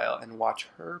a file and watch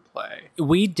her play.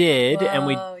 We did, and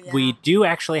Whoa, yeah. we do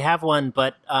actually have one,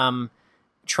 but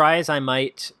try as I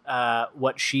might,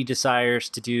 what she desires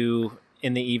to do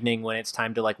in the evening when it's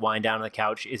time to like wind down on the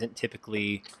couch isn't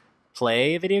typically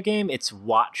play a video game. It's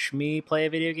watch me play a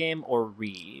video game or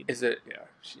read. Is it? Yeah.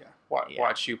 Yeah.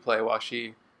 Watch you play while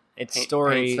she It's paints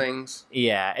story. things.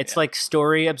 Yeah, it's Yeah. like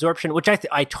story absorption, which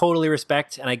I totally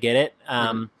respect and I get it.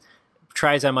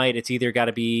 Try as I might, it's either got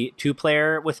to be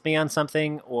 2-player with me on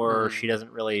something, or she doesn't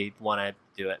really want to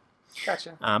do it.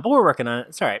 Gotcha. But we're working on it.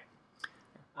 It's all right.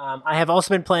 I have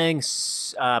also been playing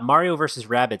Mario vs.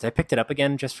 Rabbids. I picked it up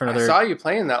again just for I another. saw you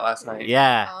playing that last night.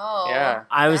 Yeah, Oh. Yeah.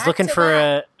 I was Back looking to for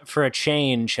that. a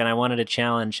change, and I wanted a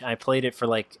challenge. I played it for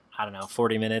like, I don't know,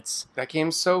 40 minutes. That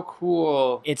game's so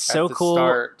cool. It's at so the cool.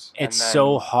 Start, and It's then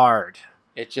so hard.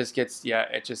 It just gets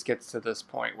to this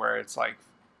point where it's like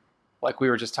we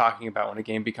were just talking about, when a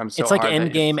game becomes so It's like hard that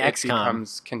endgame it XCOM.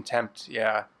 becomes contempt.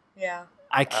 Yeah. Yeah.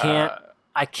 I can't. Uh,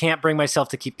 I can't bring myself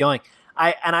to keep going.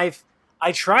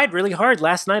 I tried really hard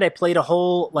last night. I played a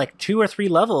whole like 2 or 3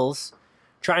 levels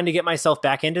trying to get myself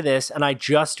back into this, and I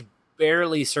just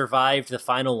barely survived the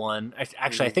final one.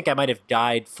 I think I might have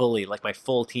died fully. Like my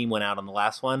full team went out on the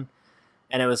last one,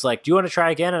 and it was like, "Do you want to try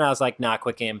again?" And I was like, "Nah,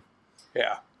 quick game."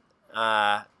 yeah.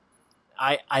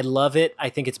 I love it. I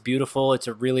think it's beautiful. It's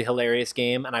a really hilarious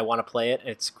game, and I want to play it.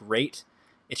 It's great.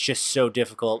 It's just so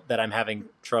difficult that I'm having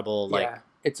trouble. Like, Yeah.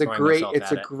 It's a throwing myself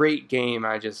it's at a it. great game.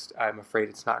 I'm afraid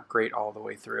it's not great all the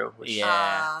way through, which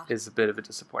Yeah. is a bit of a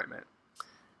disappointment.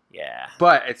 yeah,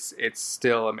 But it's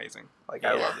still amazing. Like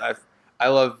I Yeah. love that. I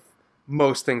love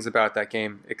most things about that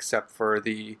game except for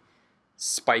the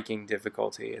spiking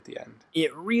difficulty at the end.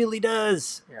 it really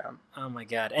does. Yeah. Oh my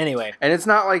god. Anyway, And it's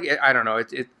not like I don't know.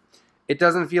 It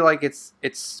doesn't feel like it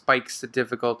spikes the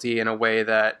difficulty in a way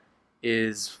that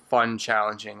is fun,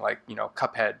 challenging, like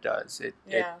Cuphead does. It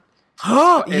Yeah.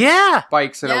 oh It's- yeah.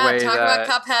 spikes in a way talk that. about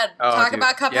Cuphead. Oh, talk dude.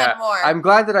 about Cuphead Yeah. more. I'm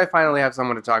glad that I finally have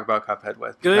someone to talk about Cuphead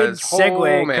with. Good because,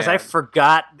 segue, because I man.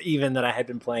 forgot even that I had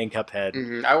been playing Cuphead.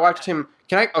 Mhm. I watched him.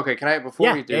 Can I before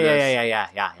Yeah, we do yeah, this?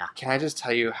 yeah. Can I just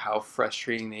tell you how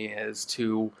frustrating it is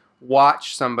to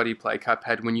watch somebody play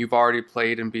Cuphead when you've already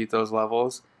played and beat those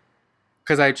levels?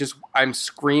 Because I'm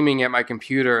screaming at my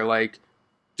computer like,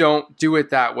 "Don't do it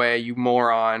that way, you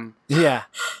moron! Yeah.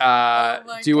 Oh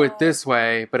my Do it God. this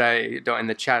way." But I don't. In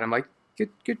the chat, I'm like, "Good,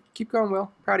 keep going, Will.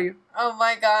 Proud of you." oh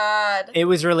my god. It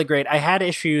was really great. I had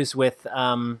issues with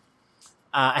the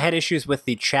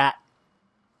chat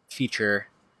feature,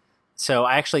 so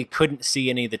I actually couldn't see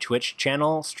any of the Twitch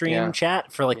channel stream Yeah.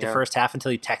 chat for like the Yeah. first half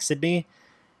until he texted me,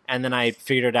 and then I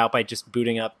figured it out by just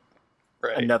booting up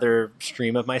Right. another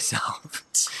stream of myself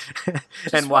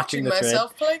and watching the thread.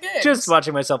 myself play games. Just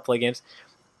watching myself play games.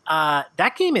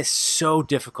 That game is so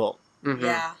difficult, Mhm.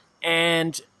 Yeah.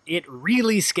 and it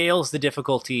really scales the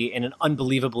difficulty in an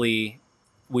unbelievably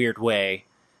weird way,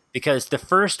 because the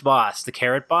first boss, the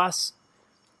carrot boss,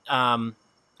 I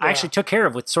actually took care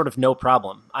of with sort of no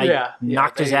problem. I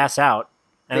knocked his ass out,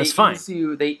 and it was fine.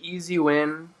 They ease you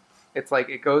in. It's like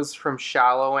it goes from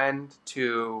shallow end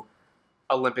to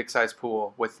Olympic sized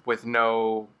pool with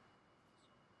no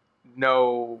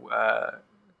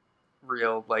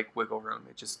real like wiggle room.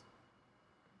 It just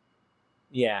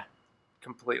Yeah.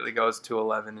 completely goes to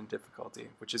 11 in difficulty,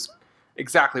 which is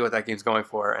exactly what that game's going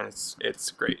for, and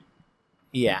it's great.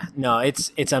 Yeah, no,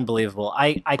 it's unbelievable.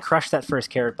 I crushed that first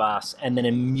carrot boss and then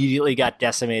immediately got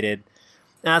decimated.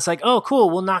 And I was like, oh, cool,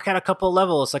 we'll knock out a couple of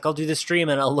levels. Like, I'll do the stream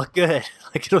and it'll look good.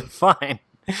 Like, it'll be fine.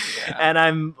 Yeah. And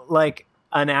I'm like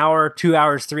an hour, 2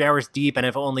 hours, 3 hours deep, and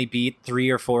I've only beat 3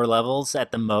 or 4 levels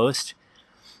at the most.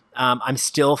 I'm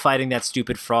still fighting that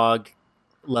stupid frog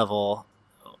level,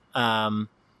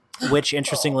 which,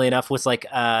 interestingly enough, was like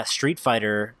a Street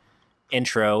Fighter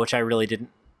intro, which I really didn't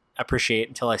appreciate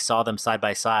until I saw them side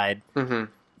by side. Mm-hmm.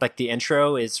 Like the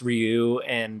intro is Ryu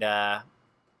and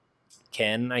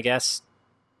Ken, I guess.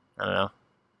 I don't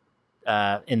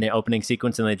know. In the opening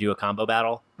sequence, and they do a combo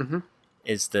battle. Mm-hmm.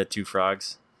 Is the two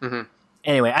frogs. Mm-hmm.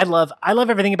 Anyway, I love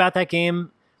everything about that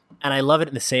game, and I love it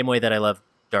in the same way that I love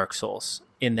Dark Souls,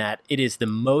 in that it is the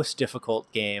most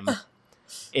difficult game.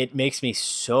 It makes me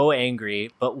so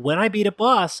angry, but when I beat a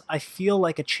boss, I feel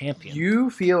like a champion. You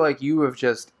feel like you have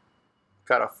just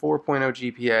got a 4.0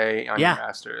 GPA on Yeah. your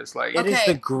masters. Like, It is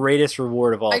Okay. the greatest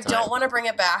reward of all I time. don't want to bring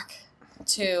it back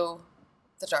to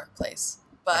the dark place,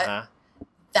 but Uh-huh.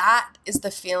 that is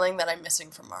the feeling that I'm missing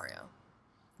from Mario.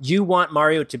 You want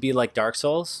Mario to be like Dark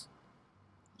Souls?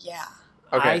 Yeah.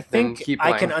 okay, I then think keep I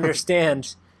playing. can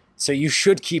understand. So you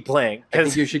should keep playing. I think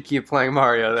 'cause- you should keep playing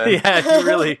Mario then. yeah,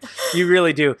 you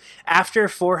really do. After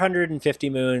 450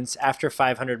 moons, after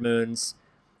 500 moons,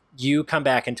 you come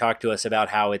back and talk to us about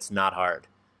how it's not hard.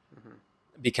 Mhm.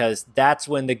 Because that's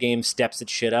when the game steps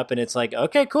its shit up and it's like,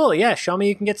 okay, cool. Yeah, show me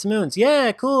you can get some moons.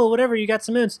 Yeah, cool. Whatever. You got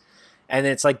some moons. And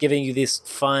it's like giving you these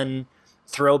fun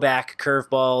throwback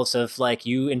curveballs of like,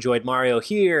 you enjoyed Mario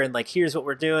here and like, here's what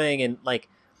we're doing. And like,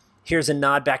 here's a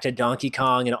nod back to Donkey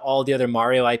Kong and all the other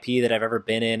Mario IP that I've ever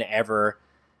been in ever.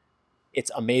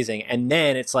 It's amazing. And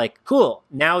then it's like, cool,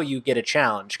 now you get a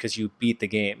challenge because you beat the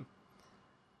game.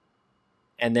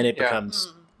 And then it Yeah. becomes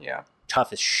Hmm. Yeah.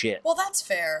 tough as shit. Well, that's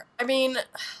fair. I mean,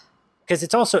 Because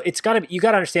it's also, you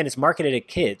got to understand it's marketed at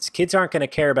kids. Kids aren't going to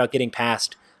care about getting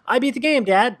past, I beat the game,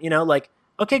 Dad. You know, like,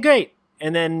 okay, great.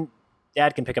 And then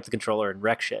Dad can pick up the controller and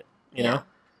wreck shit, you know?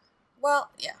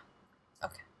 well, yeah.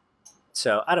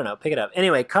 So I don't know. Pick it up.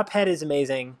 Anyway, Cuphead is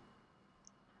amazing.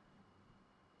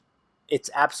 It's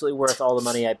absolutely worth all the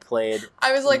money I played.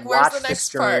 I was like, where's Watch the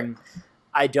next part?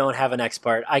 I don't have a next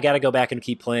part. I got to go back and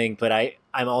keep playing, but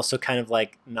I'm also kind of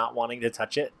like not wanting to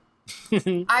touch it.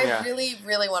 I Yeah. really,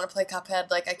 really want to play Cuphead.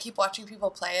 Like, I keep watching people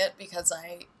play it because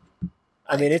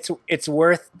I mean, it's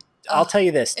worth. I'll tell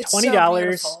you this: it's $20. so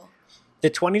beautiful. The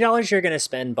 $20 you're going to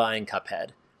spend buying Cuphead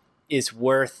is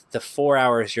worth the 4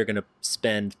 hours you're going to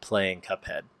spend playing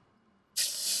Cuphead.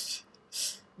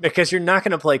 Because you're not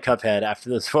going to play Cuphead after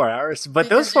those 4 hours. But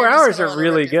Because those 4 you're just hours gonna are wanna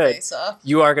really rip your good. face off.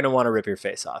 You are going to want to rip your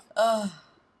face off. Ugh,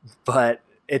 But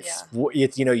it's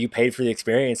you paid for the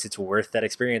experience. It's worth that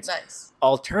experience. nice.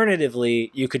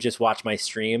 Alternatively, you could just watch my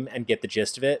stream and get the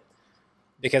gist of it.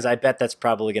 Because I bet that's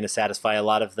probably going to satisfy a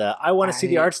lot of I want to see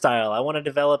the art style. I want to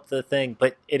develop the thing.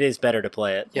 But it is better to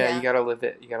play it. Yeah, Yeah. you gotta live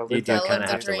it. You gotta You live do Gotta it. kind live of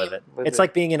the have to live dream. it. Live It's it.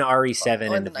 like being in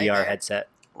RE7 Or in the the VR nightmare. headset.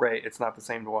 Right, it's not the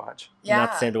same to watch. Yeah.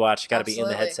 Not the same to watch. Got to be in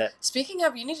the absolutely. headset. Speaking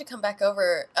of, you need to come back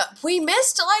over. We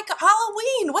missed like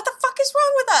Halloween. What the fuck is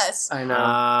wrong with us? I know.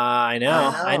 I know. I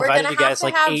know. I We're invited gonna you guys have to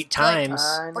like have, 8 like, times.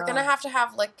 I We're know. gonna have to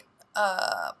have like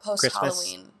post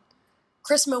Halloween,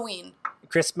 Christmaween.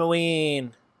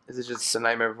 Christmaween. Is it just the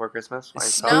Nightmare Before Christmas?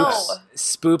 Like, No.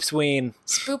 Spoopsween.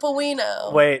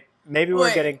 Spoopawino. Wait, maybe we're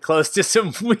Wait. getting close to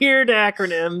some weird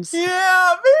acronyms.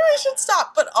 Yeah, maybe we should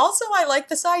stop. But also, I like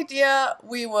this idea.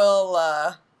 We will.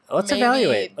 Let's maybe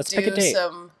evaluate. Let's do pick a date.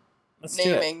 some Let's do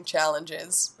it. naming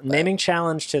challenges. But- Naming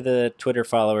challenge to the Twitter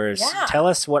followers. Yeah. Tell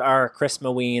us what our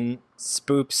Christmaween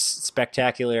spoops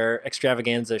spectacular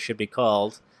extravaganza should be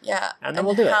called. Yeah, And then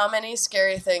we'll do it. How many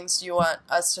scary things do you want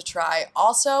us to try?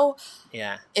 Also,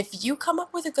 Yeah. if you come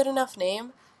up with a good enough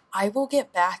name, I will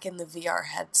get back in the VR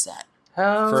headset.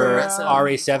 Hell For Resident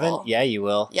RE7? Evil. Yeah, you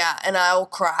will. Yeah, and I'll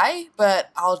cry, but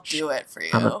I'll do it for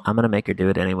you. I'm gonna make her do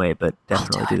it anyway, but I'll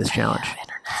do it for you,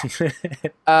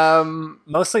 internet.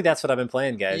 Mostly that's what I've been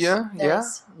playing, guys. Yeah, yeah.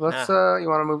 Nice. Let's. You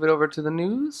want to move it over to the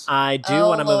news? I do Oh,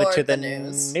 want to move it Lord, to the the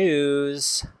news.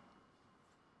 news.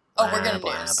 Oh, we're gonna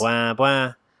Blah, news. blah,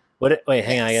 blah. Wait,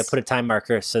 hang on. I Yes. gotta put a time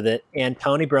marker so that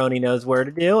Antony Brony knows where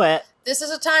to do it. This is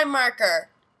a time marker.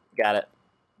 Got it.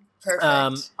 Perfect.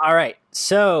 All right.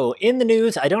 So in the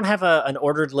news, I don't have an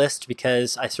ordered list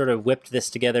because I sort of whipped this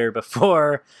together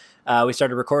before we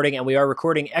started recording, and we are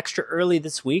recording extra early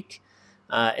this week.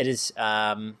 It is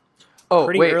Oh,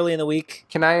 pretty wait. early in the week.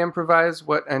 Can I improvise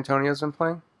what Antonio's been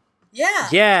playing? yeah.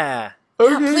 Yeah.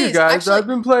 Okay, please, you guys. actually- I've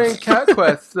been playing Cat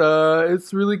Quest.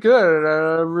 It's really good.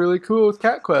 I'm really cool with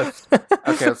Cat Quest.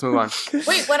 Okay, let's move on.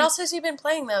 Wait, what else has he been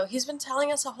playing though? He's been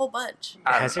telling us a whole bunch.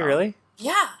 I don't Has he know. really?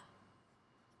 Yeah.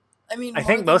 I mean, I more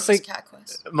think than mostly- just Cat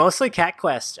Quest. Mostly Cat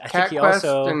Quest. I Cat think he Quest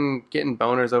also. and getting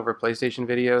boners over PlayStation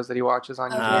videos that he watches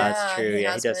on Oh, YouTube. yeah. That's true. he Yeah, he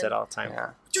has does been. that all the time. Yeah.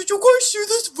 Did you guys see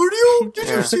this video? Did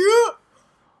Yeah. you see it?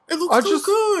 It looks I so just-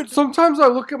 good. Sometimes I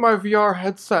look at my VR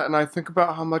headset and I think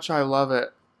about how much I love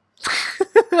it.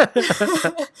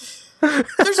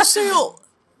 There's a sale.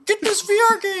 Get this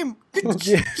VR game. Get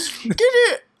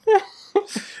it.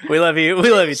 We love you. We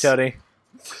love you, Tony.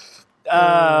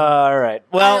 All right.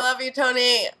 Well, I love you,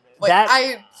 Tony. Wait, that-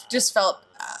 I just felt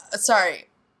sorry.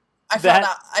 I felt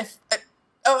That- that.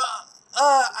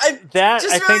 I that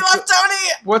just I really think love Tony.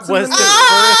 What's in was the the news?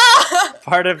 Ah! first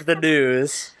part of the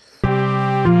news.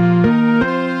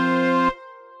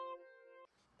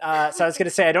 So I was going to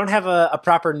say, I don't have a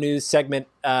proper news segment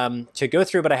to go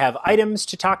through, but I have items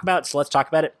to talk about, so let's talk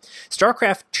about it.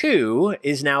 StarCraft 2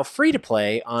 is now free to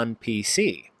play on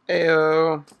PC.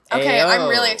 Ayo. Okay, Ayo. I'm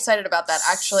really excited about that.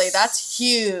 Actually, that's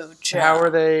huge. How are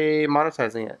they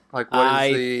monetizing it? Like, what is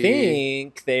I the...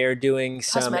 think they are doing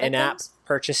some Cosmetic in-app things?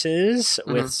 purchases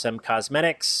with Mhm. some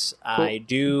cosmetics. Cool. I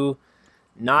do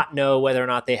not know whether or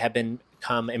not they have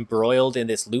become embroiled in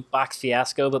this loot box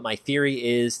fiasco, but my theory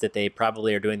is that they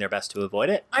probably are doing their best to avoid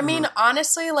it. I mean,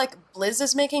 honestly, like Blizz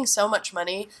is making so much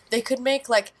money, they could make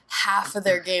like half of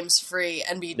their games free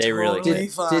and be They really totally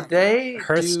could. fine. Did they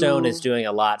Hearthstone do... is doing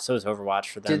a lot, so is Overwatch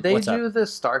for them. Did they What's do up? the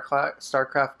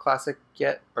StarCraft Classic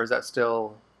yet? Or is that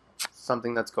still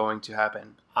something that's going to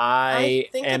happen? I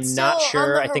think am it's not still on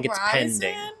sure. the I think it's horizon.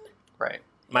 pending. Right.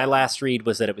 My last read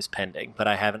was that it was pending, but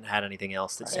I haven't had anything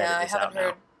else that said Yeah, I it is out haven't now.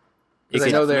 heard. You Because I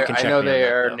can- know you they're can I check know me on they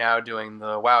that, are though. now doing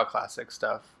the WoW Classic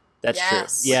stuff. That's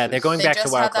Yes. true. Yeah, they're going They back to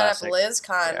just WoW had that Classic. at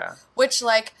BlizzCon, Yeah. which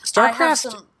like I have StarCraft-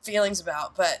 some feelings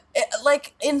about, but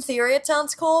like in theory it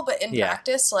sounds cool, but in Yeah.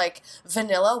 practice, like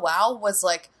vanilla WoW was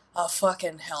like a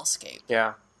fucking hellscape.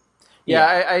 Yeah. Yeah,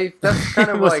 I that's kind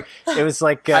It of was- like It was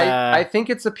like I think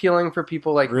it's appealing for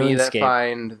people like me that RuneScape.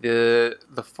 find the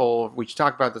full. We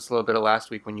talked about this a little bit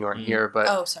last week when you weren't Mhm. here, but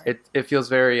Oh, sorry. it feels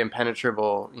very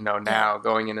impenetrable, now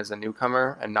going in as a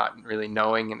newcomer and not really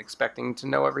knowing and expecting to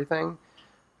know everything.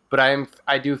 But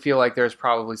I do feel like there's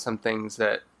probably some things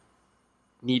that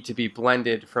need to be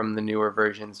blended from the newer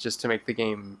versions just to make the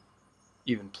game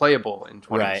even playable in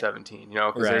 2017.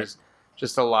 Because Right. there's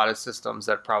just a lot of systems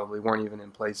that probably weren't even in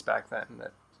place back then.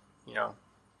 That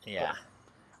yeah.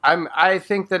 I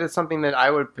think that it's something that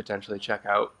I would potentially check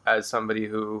out as somebody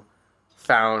who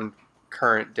found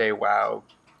current day WoW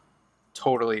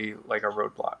totally like a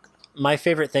roadblock. My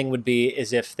favorite thing would be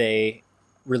is if they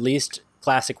released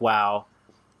Classic WoW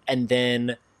and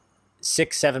then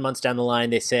 6-7 months down the line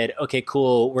they said, okay,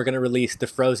 cool, we're going to release the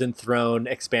Frozen Throne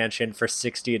expansion for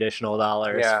 $60 additional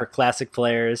Yeah. for Classic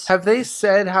players. Have they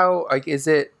said how, like, is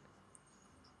it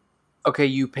okay,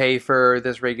 you pay for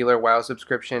this regular WoW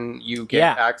subscription, you get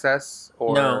Yeah. access?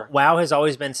 Or No, WoW has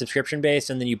always been subscription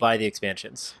based, and then you buy the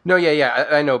expansions. No, yeah,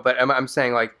 I know, but I'm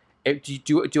saying, like,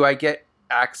 do I get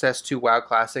access to WoW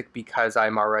Classic because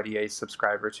I'm already a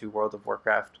subscriber to World of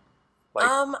Warcraft? Like,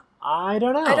 I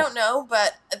don't know. I don't know,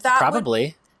 but that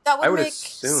Probably. that would I would make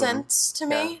assume. sense to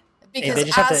me because they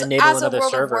just have to as, enable as a another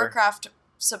World server. of Warcraft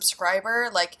subscriber,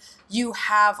 like you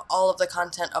have all of the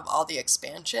content of all the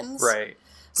expansions. right.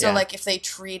 So Yeah. like if they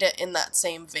treat it in that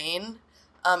same vein,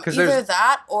 'Cause either there's-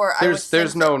 that or I would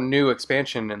There's think no new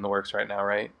expansion in the works right now,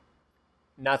 right?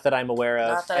 Not that I'm aware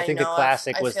of. Not that I think I the know of.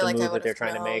 Classic I was feel the like I move that would've they're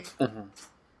trying to known. make. Mm-hmm.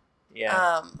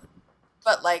 Yeah.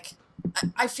 But like,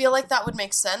 I feel like that would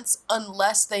make sense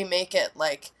unless they make it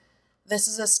like, this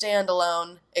is a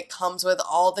standalone. It comes with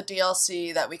all the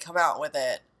DLC that we come out with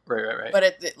it, Right. but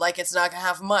it's not gonna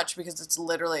have much because it's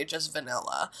literally just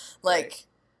vanilla. Like, Right.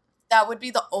 that would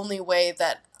be the only way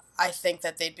that I think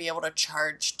that they'd be able to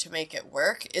charge to make it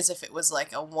work is if it was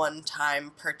like a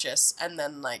one-time purchase and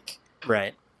then like.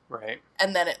 Right. Right.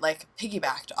 And then it like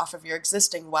piggybacked off of your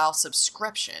existing WoW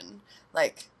subscription,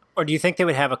 like. Or do you think they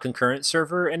would have a concurrent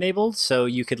server enabled so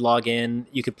you could log in,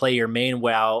 you could play your main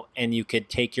WoW, and you could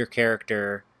take your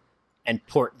character and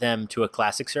port them to a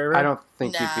Classic server? I don't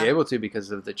think you'd Nah. be able to because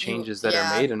of the changes that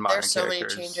Yeah, are made in modern there's so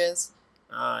characters. many changes.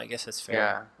 I guess that's fair.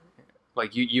 Yeah.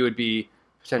 Like you would be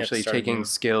potentially start taking new.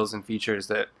 skills and features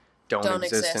that don't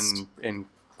exist exist. in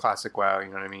classic WoW, you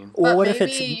know what I mean? Well, But what if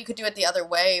maybe it's you could do it the other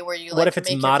way, where you what like if it's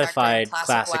make your character in modified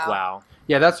Classic WoW?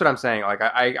 Yeah, that's what I'm saying. Like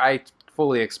I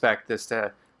fully expect this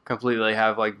to completely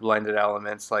have like blended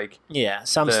elements, like Yeah,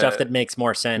 some The stuff that makes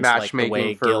more sense, like the matchmaking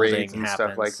way for guilding raids and happens.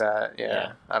 stuff like that. Yeah.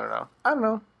 Yeah. I don't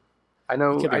know. I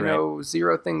You could be I know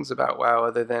zero things about WoW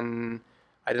other than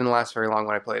I didn't last very long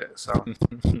when I played it. So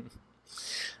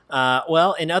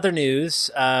Well, in other news,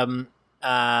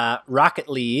 Rocket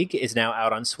League is now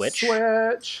out on Switch.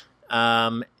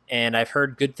 And I've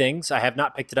heard good things. I have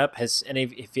not picked it up.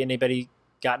 If anybody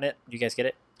gotten it? Do you guys get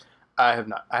it? I have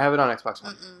not. I have it on Xbox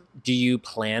One. Mm-mm. Do you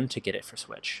plan to get it for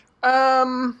Switch?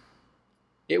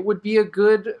 It would be a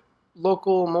good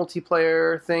local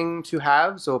multiplayer thing to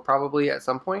have. So probably at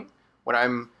some point when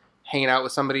I'm hanging out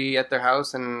with somebody at their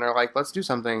house and they're like, "Let's do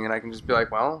something," and I can just be like,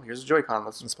 "Well, here's a Joy-Con.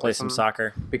 Let's Let's play some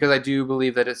soccer. Because I do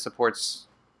believe that it supports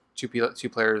two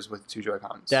players with 2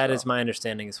 Joy-Cons. That is my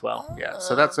understanding as well. Yeah,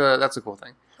 so that's a cool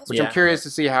thing. Which Yeah. I'm curious to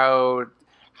see how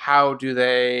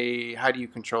do you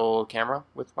control camera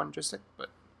with one joystick? But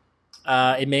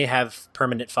It may have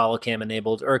permanent follow cam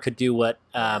enabled, or it could do what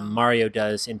Mario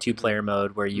does in 2-player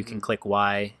mode, where you can click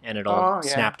Y and it'll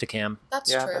snap to cam.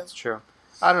 That's yeah, true. that's true.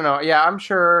 I don't know. Yeah, I'm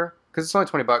sure because it's only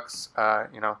 $20.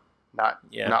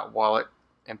 Not wallet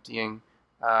emptying,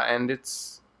 and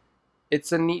it's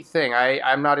a neat thing.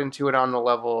 I'm not into it on the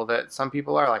level that some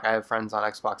people are. Like I have friends on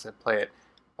Xbox that play it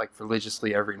like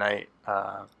religiously every night,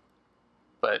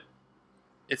 but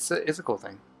it's a cool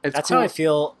thing. That's cool. how I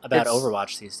feel about It's-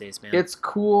 Overwatch these days, man. It's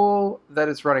cool that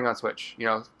it's running on Switch.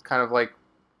 Kind of like,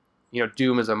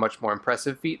 Doom is a much more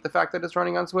impressive feat. The fact that it's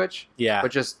running on Switch, Yeah. but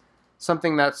just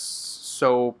something that's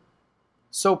so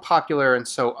popular and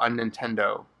so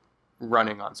un-Nintendo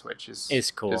running on Switch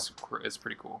is cool. Is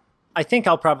pretty cool. I think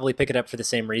I'll probably pick it up for the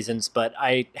same reasons, but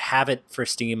I have it for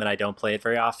Steam and I don't play it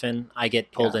very often. I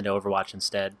get pulled into Overwatch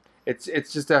instead. It's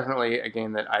just definitely a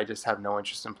game that I just have no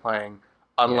interest in playing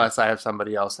unless I have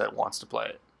somebody else that wants to play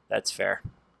it. That's fair.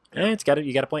 Yeah.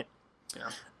 You got a point.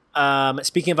 Yeah.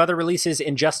 Speaking of other releases,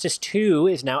 Injustice 2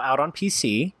 is now out on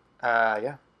PC.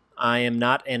 Yeah. I am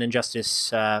not an Injustice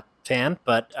fan,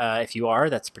 but if you are,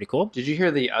 that's pretty cool. Did you hear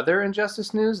the other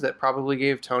Injustice news that probably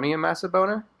gave Tony a massive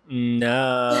boner?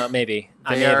 No, maybe.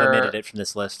 I They may have are- omitted it from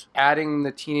this list. Adding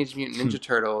the Teenage Mutant Ninja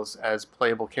Turtles as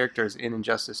playable characters in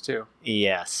Injustice 2.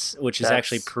 Yes, which is That's-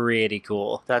 actually pretty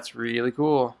cool. That's really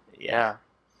cool. Yeah.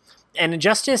 And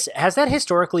Injustice, has that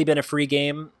historically been a free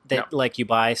game that No. like you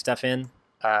buy stuff in?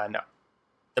 No. The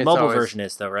It's mobile always- version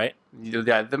is though, right?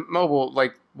 Yeah, the mobile,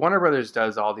 like Warner Brothers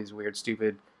does all these weird,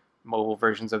 stupid mobile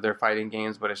versions of their fighting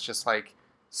games, but it's just like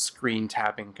screen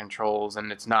tapping controls, and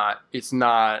it's not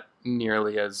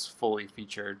nearly as fully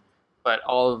featured. But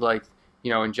all of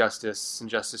Injustice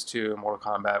 2, Mortal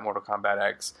Kombat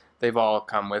X, they've all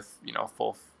come with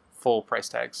full price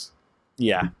tags.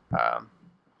 Yeah.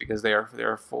 Because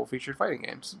they're full featured fighting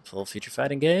games. Full feature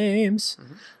fighting games.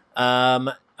 Mm-hmm.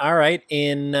 All right.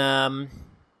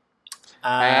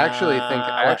 I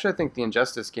actually think the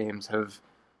Injustice games have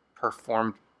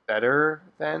performed better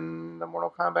than the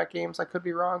Mortal Kombat games. I could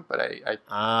be wrong, but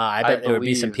I bet there would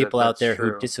be some believe that people out that's there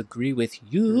who true. disagree with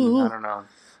you. I don't know.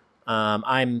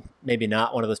 I'm maybe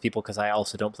not one of those people because I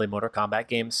also don't play Mortal Kombat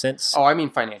games since Oh, I mean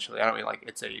financially. I don't mean like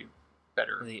it's a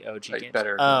better, the OG games.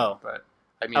 better. Oh, game, but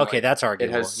I mean, okay, like, that's it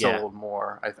arguable. has Yeah, sold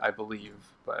more, I believe.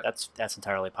 But that's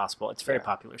entirely possible. It's a very Yeah.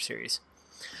 popular series.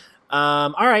 All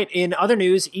right. In other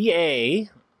news, EA,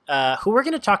 who we're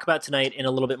going to talk about tonight in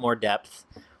a little bit more depth,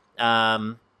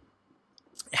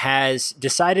 has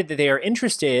decided that they are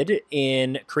interested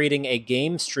in creating a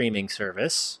game streaming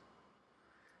service.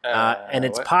 And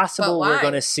it's what? possible But we're why?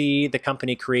 going to see the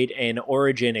company create an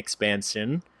Origin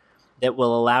expansion that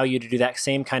will allow you to do that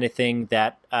same kind of thing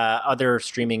that other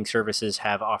streaming services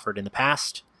have offered in the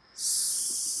past.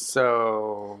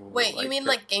 So Wait, you mean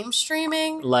like game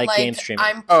streaming? Like game streaming.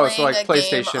 I'm Oh, playing so like a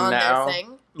PlayStation game on Now? their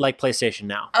thing? Like PlayStation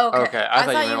Now. Okay. I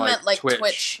thought you you meant like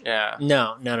Twitch. Yeah.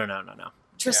 No.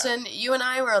 Tristan, you and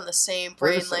I were on the same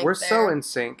brain link We're there. so in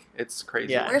sync. It's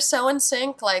crazy. Yeah. We're so in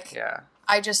sync. Like Yeah.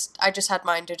 I just had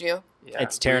mine to do. Yeah.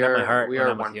 It's tearing up my heart We when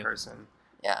are I'm with one you. person.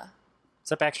 Yeah. Is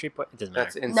that Backstreet Boy? It doesn't matter.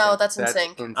 That's in No, sync. that's in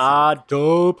sync.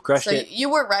 Dope. Crushed So it you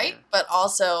were right, but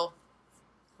also,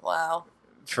 wow.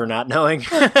 for not knowing.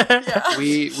 Yeah.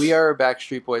 We are a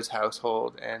Backstreet Boys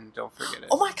household, and don't forget it.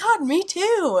 Oh my god, me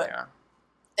too. Yeah.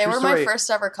 They True were my story.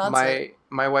 first ever concert.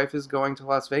 My wife is going to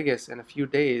Las Vegas in a few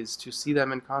days to see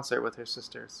them in concert with her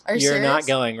sisters. Are you You're serious? not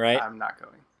going, right? I'm not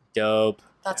going. Dope.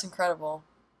 That's incredible.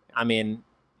 I mean,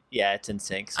 yeah, it's in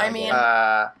sync. So I get mean-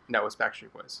 it. No, it's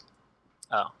Backstreet Boys.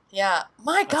 Oh. Yeah.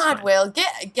 My That's god, fine. Will, get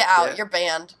out. Yeah. You're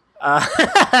banned.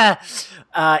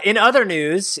 In other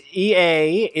news,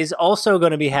 EA is also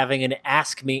going to be having an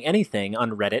Ask Me Anything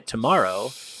on Reddit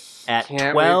tomorrow at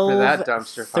Can't wait for that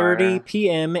dumpster 12:30 fire.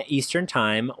 p.m. Eastern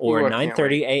Time or Ooh, I can't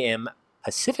 9:30 a.m.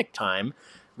 Pacific Time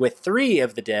with 3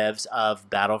 of the devs of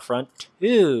Battlefront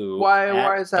 2.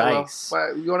 Why is that, Will? DICE.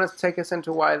 Why, you want to take us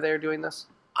into why they're doing this?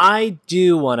 I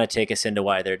do want to take us into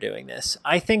why they're doing this.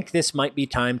 I think this might be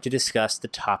time to discuss the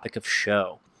topic of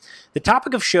show. The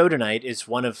topic of show tonight is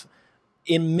one of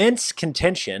immense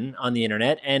contention on the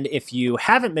internet, and if you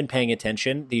haven't been paying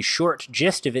attention, the short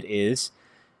gist of it is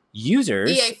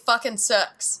users EA fucking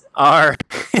sucks. are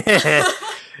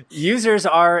users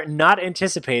are not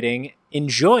anticipating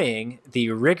enjoying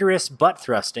the rigorous butt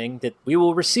thrusting that we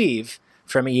will receive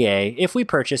from EA if we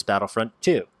purchase Battlefront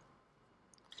 2.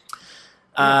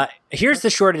 Here's the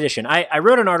short edition. I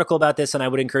wrote an article about this, and I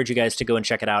would encourage you guys to go and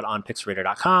check it out on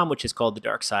pixelradar.com, which is called The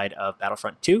Dark Side of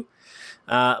Battlefront 2.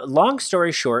 Long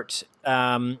story short,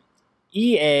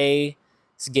 EA's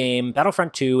game,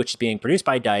 Battlefront 2, which is being produced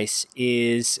by DICE,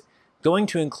 is going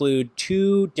to include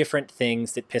two different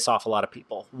things that piss off a lot of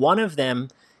people. One of them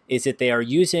is that they are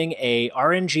using a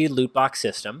RNG loot box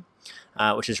system,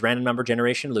 which is random number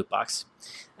generation loot box.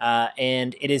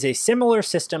 And it is a similar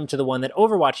system to the one that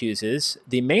Overwatch uses.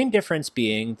 The main difference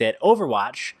being that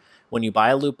Overwatch, when you buy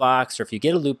a loot box or if you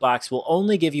get a loot box, will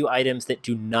only give you items that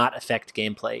do not affect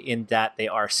gameplay, in that they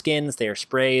are skins, they are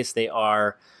sprays, they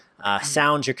are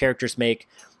sounds your characters make,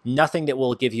 nothing that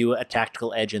will give you a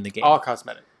tactical edge in the game. All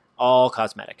cosmetic. All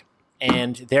cosmetic.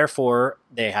 And therefore,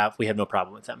 we have no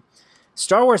problem with them.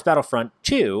 Star Wars Battlefront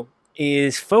 2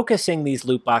 is focusing these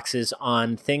loot boxes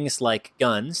on things like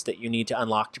guns that you need to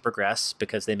unlock to progress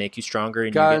because they make you stronger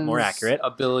and Guns, you get more accurate.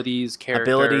 Abilities,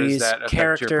 characters that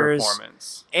affect your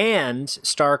performance. And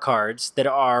star cards that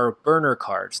are burner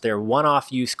cards. They're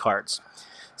one-off use cards.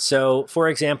 So, for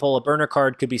example, a burner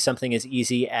card could be something as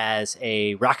easy as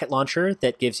a rocket launcher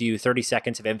that gives you 30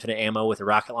 seconds of infinite ammo with a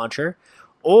rocket launcher,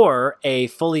 or a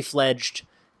fully fledged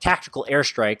tactical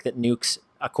airstrike that nukes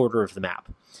a quarter of the map.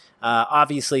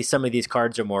 Obviously, some of these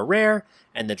cards are more rare,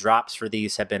 and the drops for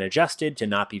these have been adjusted to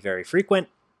not be very frequent.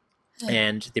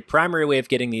 And the primary way of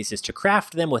getting these is to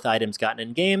craft them with items gotten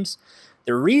in games.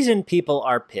 The reason people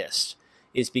are pissed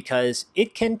is because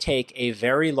it can take a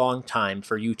very long time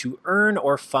for you to earn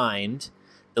or find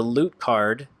the loot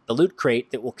card, the loot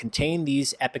crate that will contain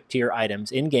these epic tier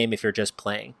items in-game if you're just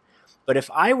playing. But if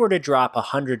I were to drop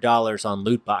 $100 on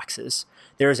loot boxes,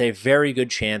 there is a very good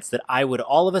chance that I would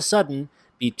all of a sudden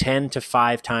be 10 to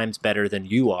 5 times better than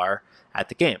you are at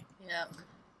the game. Yeah.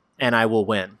 And I will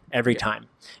win every time.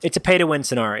 It's a pay-to-win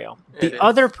scenario. It The is.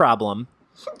 other problem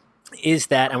is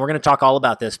that, and we're going to talk all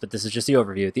about this, but this is just the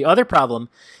overview. The other problem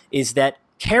is that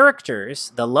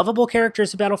characters, the lovable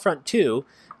characters of Battlefront 2,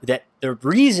 that the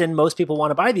reason most people want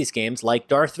to buy these games, like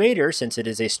Darth Vader, since it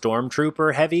is a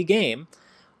stormtrooper-heavy game,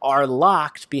 are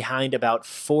locked behind about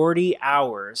 40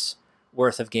 hours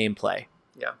worth of gameplay.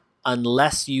 Yeah.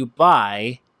 Unless you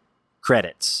buy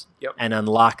credits Yep. and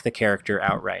unlock the character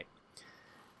outright.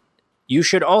 You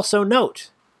should also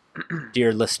note,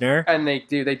 dear listener, And they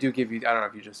do give you, I don't know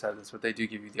if you just said this, but they do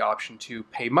give you the option to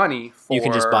pay money for you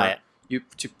can just buy it. you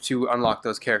to unlock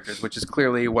those characters, which is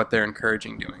clearly what they're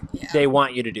encouraging doing. Yeah. They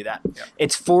want you to do that. Yeah.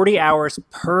 It's 40 hours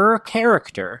per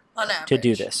character On average. to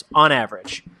do this, on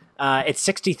average. It's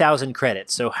 60,000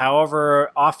 credits. So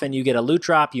however often you get a loot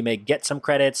drop, you may get some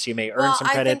credits, you may earn some I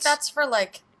think credits. that's for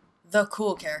like the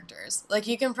cool characters. Like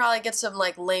you can probably get some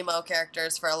like lame-o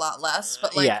characters for a lot less,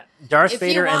 but like yeah, Darth if you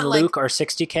Vader and want, like- Luke are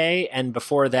 60K, and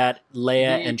before that,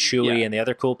 Leia The- and Chewie yeah. and the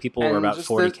other cool people were And about just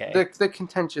 40K. The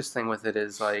contentious thing with it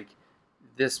is like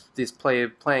this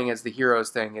playing as the heroes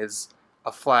thing is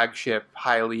a flagship,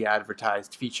 highly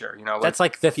advertised feature. You know, like, That's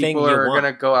like the thing people you are want.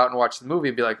 gonna go out and watch the movie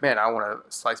and be like, "Man, I want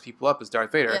to slice people up as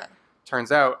Darth Vader." Yeah.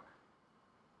 Turns out,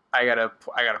 I gotta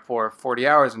pour 40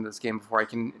 hours into this game before I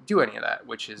can do any of that,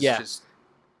 which is Yeah. just.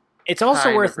 It's also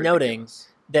kind worth of noting ridiculous.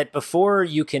 that before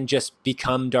you can just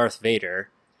become Darth Vader,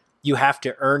 you have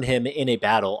to earn him in a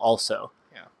battle also.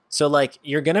 Yeah. So, like,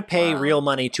 you're going to pay Wow. real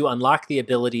money to unlock the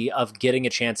ability of getting a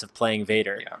chance of playing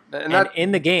Vader. Yeah, And that,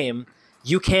 in the game,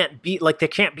 you can't be, like, there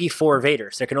can't be 4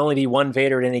 Vaders. There can only be 1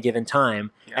 Vader at any given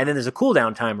time. Yeah. And then there's a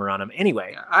cooldown timer on him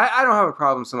anyway. yeah, I don't have a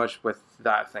problem so much with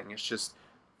that thing. It's just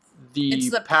It's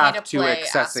the path to pay-to-play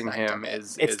accessing aspect him of it.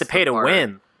 is It's is the pay to part.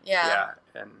 win. yeah.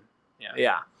 Yeah, and yeah.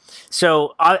 Yeah.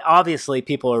 So obviously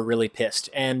people are really pissed.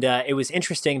 And it was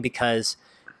interesting because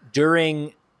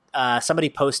during somebody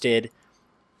posted,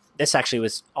 this actually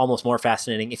was almost more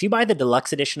fascinating. If you buy the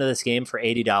deluxe edition of this game for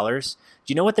 $80,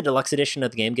 do you know what the deluxe edition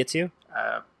of the game gets you?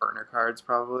 Burner cards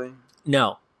probably.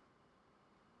 No.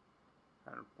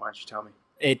 Why don't you tell me?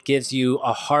 It gives you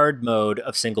a hard mode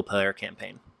of single player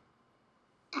campaign.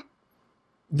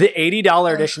 The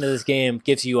 $80 edition of this game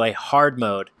gives you a hard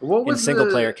mode What in single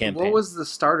player campaign. What was the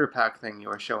starter pack thing you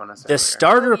were showing us? The earlier?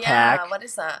 starter Oh, yeah. pack, What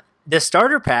is that? the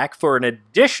starter pack for an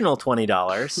additional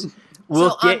 $20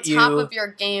 will so get on top you of your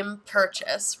game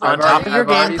purchase. On whether top of you your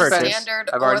want game the purchase. standard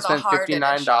I've or already the spent hard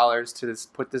 $59 to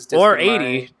put this disc Or in my-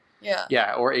 80. Yeah.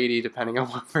 Yeah, or 80 depending on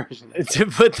what version. to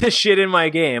put this shit in my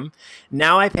game.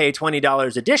 Now I pay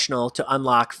 $20 additional to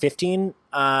unlock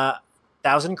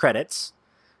 15,000 credits,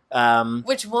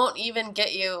 Which won't even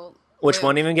get you which Luke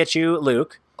won't even get you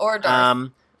Luke. or Darth.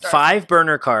 Darth. 5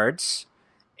 burner cards,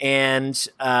 and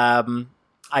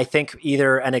I think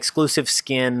either an exclusive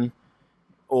skin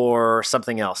or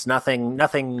something else.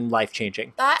 Nothing life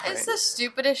changing. That is Right. the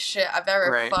stupidest shit I've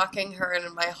ever Right. fucking heard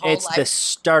in my whole It's life. the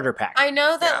starter pack. I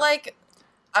know that, Yeah. like,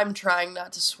 I'm trying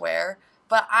not to swear,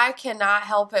 but I cannot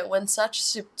help it when such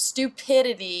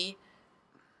stupidity.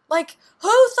 Like, who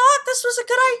thought this was a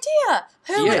good idea?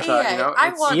 Who EA at thought, EA? you know, I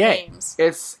it's want EA. games.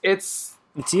 It's It's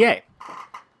EA.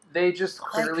 they just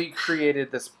clearly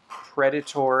created this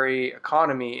predatory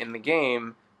economy in the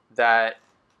game that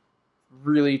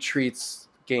really treats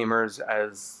gamers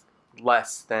as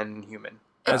less than human.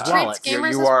 It As treats wallets.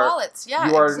 gamers You as are- wallets. Yeah,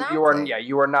 you are exactly.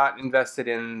 you are not invested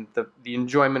in the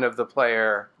enjoyment of the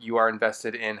player. You are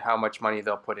invested in how much money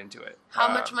they'll put into it. How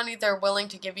much money they're willing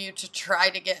to give you to try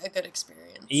to get a good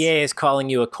experience. EA is calling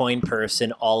you a coin purse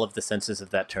in all of the senses of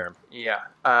that term. Yeah.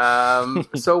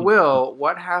 So Will,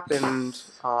 what happened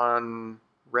on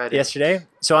Reddit Yesterday?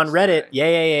 So on Reddit,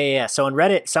 Yesterday. yeah. So on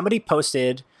Reddit, somebody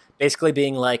posted basically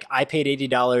being like, I paid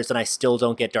 $80 and I still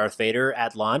don't get Darth Vader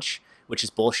at launch, which is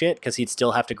bullshit because he'd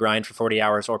still have to grind for 40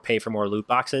 hours or pay for more loot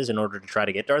boxes in order to try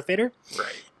to get Darth Vader.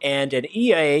 Right. And an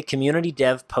EA community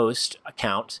dev post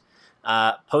account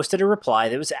posted a reply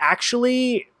that was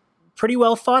actually pretty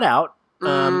well thought out.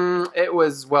 It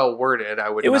was well worded. I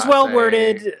would. It was not well say.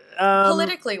 worded.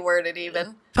 Politically worded,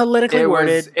 even. Politically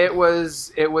worded. It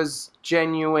was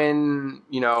genuine.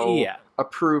 You know, Yeah.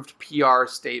 approved PR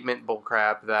statement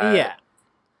bullcrap that Yeah.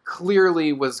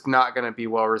 clearly was not going to be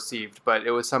well received. But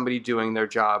it was somebody doing their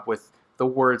job with the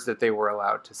words that they were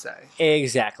allowed to say.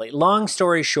 Exactly. Long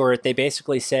story short, they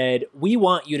basically said, we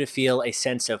want you to feel a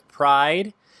sense of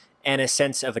pride and a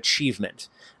sense of achievement.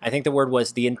 I think the word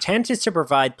was, the intent is to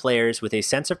provide players with a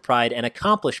sense of pride and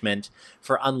accomplishment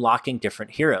for unlocking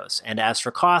different heroes. And as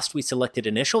for cost, we selected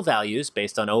initial values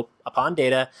based on upon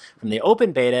data from the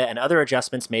open beta and other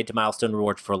adjustments made to milestone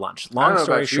rewards for launch. I Long don't know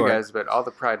story about short. you guys, but all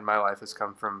the pride in my life has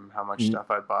come from how much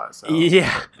stuff I bought. So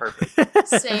Yeah. perfect.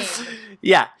 Same.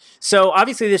 Yeah. So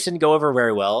obviously this didn't go over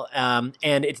very well. And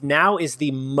it now is the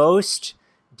most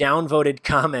downvoted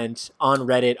comment on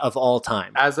Reddit of all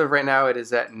time. As of right now, it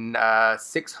is at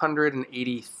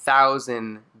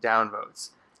 680,000 downvotes,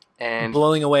 and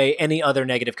Blowing away any other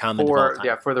negative comment of all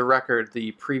time. for the record,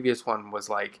 the previous one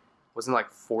wasn't like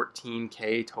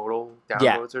 14K total Yeah,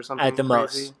 downvotes or something At the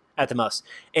crazy? most. At the most.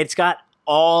 It's got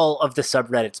all of the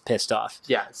subreddits pissed off.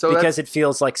 Yeah, so because that's it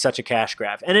feels like such a cash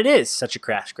grab. And it is such a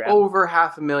cash grab. over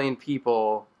 500,000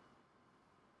 people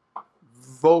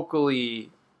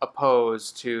vocally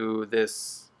opposed to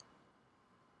this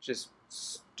just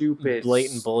stupid,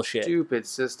 Blatant bullshit. stupid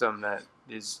system that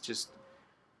is just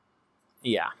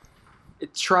Yeah.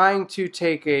 it's trying to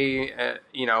take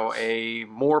a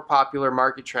more popular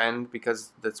market trend,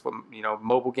 because that's what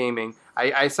mobile gaming.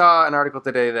 I saw an article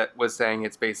today that was saying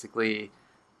it's basically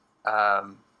a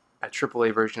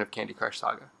AAA version of Candy Crush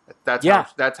Saga.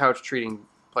 That's how it's treating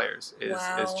players. Is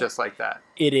Wow. just like that.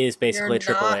 It is basically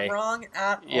You're AAA. not wrong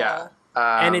at Yeah. all.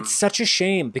 And it's such a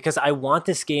shame because I want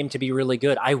this game to be really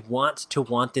good. I want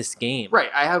this game.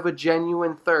 right. I have a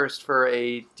genuine thirst for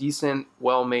a decent,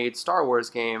 well-made Star Wars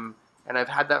game, and I've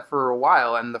had that for a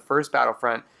while. And the first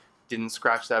Battlefront didn't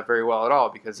scratch that very well at all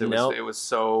because it was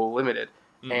so limited.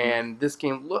 Mhm. And this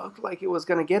game looked like it was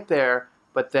going to get there,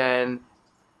 but then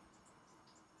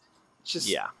just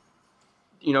Yeah.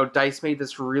 DICE made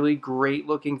this really great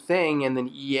looking thing, and then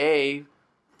EA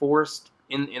forced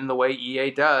in the way EA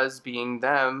does, being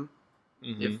them,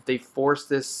 Mhm. if they force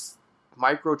this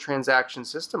microtransaction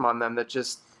system on them that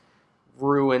just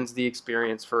ruins the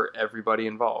experience for everybody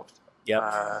involved.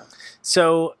 Yep.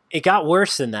 So it got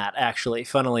worse than that, actually,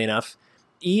 funnily enough.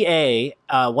 EA,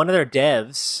 one of their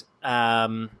devs,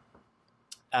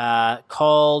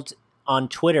 called on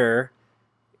Twitter,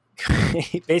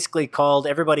 he basically called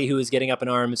everybody who was getting up in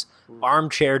arms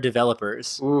armchair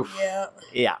developers. Oof. Yeah.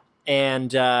 Yeah. And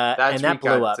That that tweet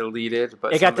blew got up. deleted,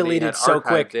 but It got somebody deleted had so archived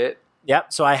quick. It.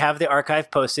 Yep. So I have the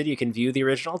archive posted. You can view the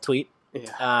original tweet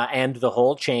Yeah. and the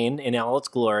whole chain in all its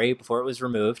glory before it was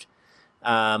removed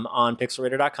on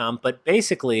pixelradar.com. But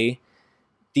basically,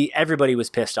 everybody was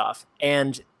pissed off.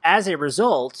 And as a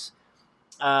result,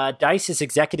 DICE's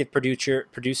executive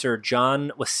producer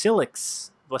John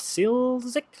Wasilzik?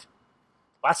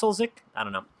 I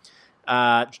don't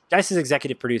know. DICE's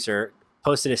executive producer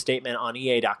posted a statement on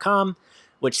EA.com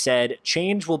which said,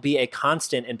 change will be a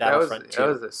constant in Battlefront 2. That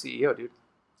was the CEO, dude.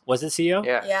 Was it CEO?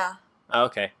 Yeah. Yeah. Oh,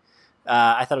 okay.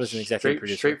 I thought it was an executive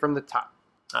producer. Straight from the top.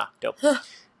 Ah, dope.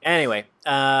 Anyway,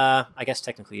 I guess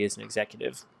technically he is an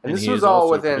executive. And this he was is all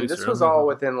also a within. producer. This was all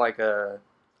within like a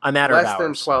a matter less of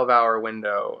hours. than 12-hour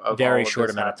window of Very all of short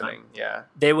this amount of happening. Yeah.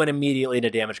 They went immediately into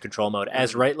damage control mode,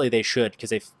 as rightly they should,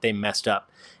 because they messed up.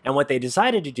 And what they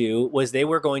decided to do was they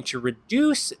were going to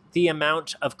reduce the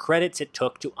amount of credits it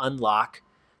took to unlock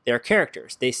their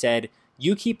characters. They said,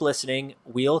 you keep listening,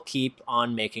 we'll keep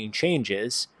on making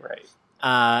changes. Right.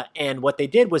 And what they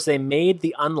did was they made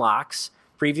the unlocks.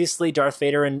 Previously, Darth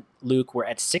Vader and Luke were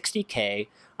at 60K,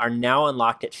 are now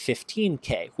unlocked at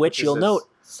 15K, which you'll note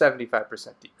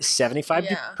 75% decrease.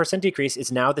 75% decrease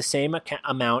is now the same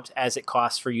amount as it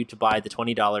costs for you to buy the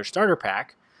 $20 starter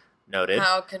pack. Noted.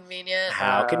 How convenient.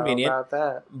 How convenient. About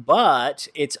that? But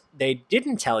they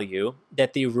didn't tell you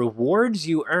that the rewards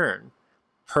you earn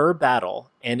per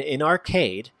battle and in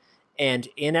arcade and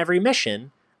in every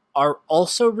mission are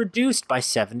also reduced by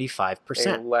 75%.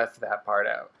 They left that part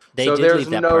out. They so did there's leave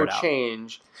that no part out.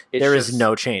 change. There is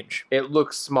no change. It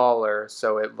looks smaller,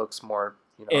 so it looks more.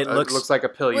 It looks like a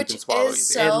pill you Which can swallow is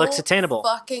easy. so It looks attainable.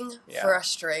 fucking Yeah.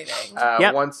 frustrating.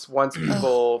 Yep. Once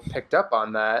people picked up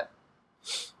on that,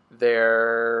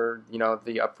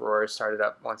 the uproar started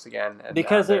up once again. And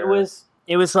Because now it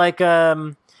was like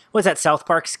what's that South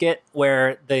Park skit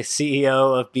where the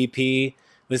CEO of BP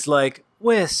was like,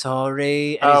 "We're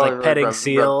sorry," and he's like petting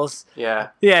seals. yeah.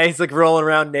 Yeah, he's like rolling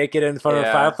around naked in front of a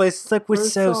Yeah. fireplace. It's like, we're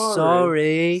so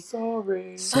sorry.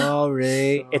 Sorry.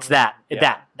 It's that.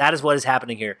 Yeah. That is what is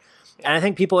happening here. And I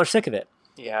think people are sick of it.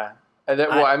 Yeah. And then,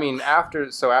 after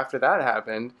that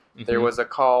happened, there was a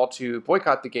call to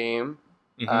boycott the game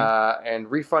and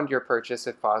refund your purchase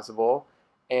if possible.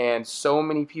 And so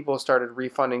many people started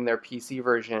refunding their PC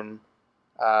version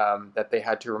that they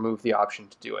had to remove the option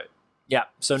to do it. Yeah,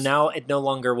 so now it no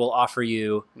longer will offer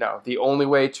you... No, the only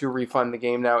way to refund the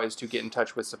game now is to get in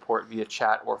touch with support via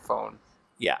chat or phone.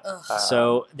 Yeah, Ugh.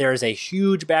 so there's a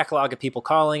huge backlog of people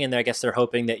calling, and I guess they're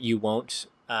hoping that you won't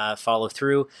follow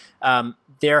through.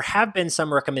 There have been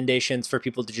some recommendations for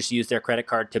people to just use their credit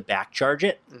card to back charge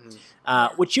it,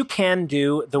 which you can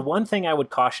do. The one thing I would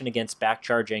caution against back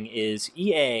charging is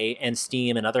EA and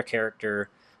Steam and other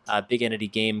big entity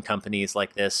game companies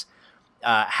like this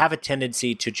have a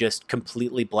tendency to just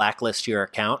completely blacklist your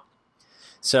account.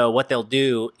 So what they'll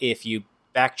do if you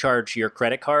back charge your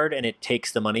credit card and it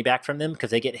takes the money back from them,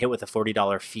 because they get hit with a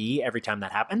 $40 fee every time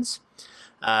that happens,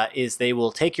 is they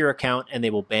will take your account and they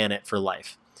will ban it for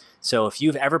life. So if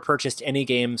you've ever purchased any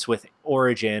games with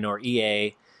Origin or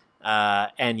EA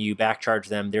and you back charge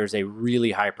them, there's a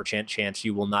really high chance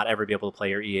you will not ever be able to play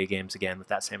your EA games again with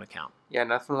that same account. Yeah,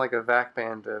 nothing like a VAC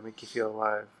ban to make you feel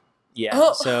alive.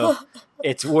 Yeah, so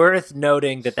it's worth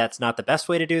noting that that's not the best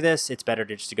way to do this. It's better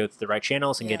to just to go through the right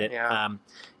channels and get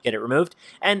it removed.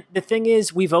 And the thing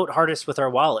is, we vote hardest with our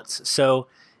wallets. So,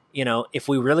 if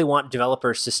we really want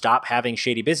developers to stop having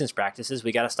shady business practices,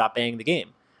 we got to stop paying the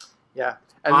game. Yeah.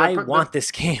 And I want this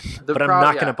game, but I'm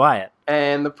not going to buy it.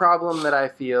 And the problem that I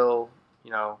feel,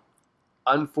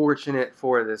 unfortunate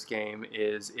for this game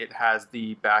is it has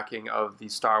the backing of the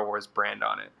Star Wars brand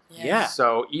on it. Yeah.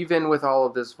 So even with all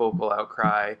of this vocal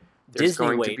outcry, there's Disney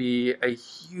going to be a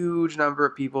huge number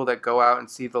of people that go out and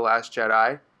see The Last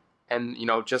Jedi. And,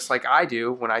 just like I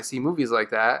do, when I see movies like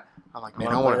that, I'm like, man,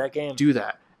 I want to do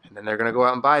that. And then they're going to go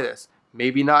out and buy this,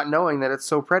 maybe not knowing that it's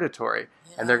so predatory.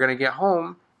 Yeah. And they're going to get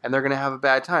home and they're going to have a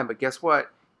bad time. But guess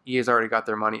what? EA's already got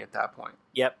their money at that point.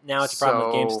 Yep. Now it's a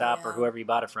problem with GameStop or whoever you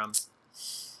bought it from.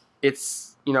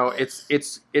 It's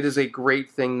it is a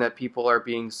great thing that people are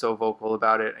being so vocal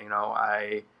about it.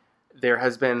 There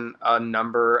has been a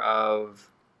number of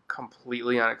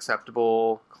completely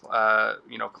unacceptable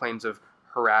claims of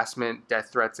harassment, death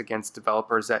threats against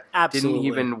developers that didn't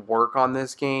even work on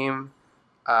this game.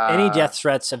 Any death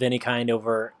threats of any kind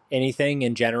over anything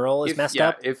in general is messed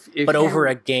up. But over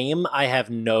a game, I have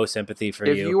no sympathy for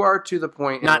you. If you are to the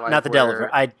point, not the developer.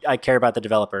 I care about the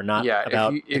developer, not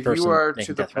about the person. If you are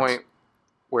to the point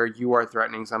where you are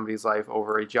threatening somebody's life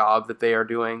over a job that they are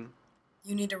doing,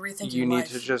 you need to rethink. You need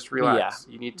to just relax.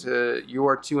 Yeah. You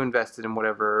are too invested in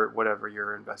whatever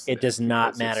you're invested in. It does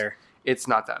not matter. It's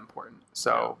not that important.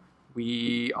 So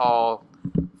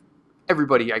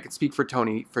everybody, I can speak for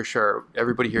Tony for sure.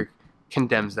 Everybody here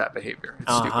condemns that behavior.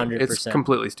 It's 100%. It's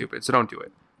completely stupid. So don't do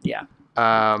it. Yeah.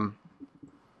 Not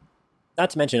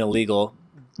to mention illegal.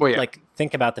 Well, yeah. Like,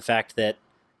 think about the fact that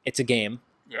it's a game.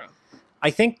 Yeah.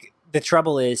 I think the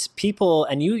trouble is people,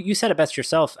 and you said it best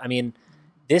yourself. I mean,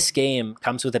 this game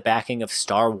comes with a backing of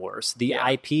Star Wars. The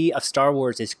IP of Star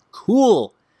Wars is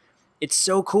cool. It's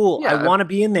so cool. Yeah, I want to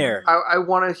be in there. I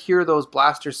want to hear those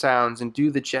blaster sounds and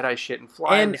do the Jedi shit and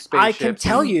fly in the spaceship. I can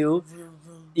tell you,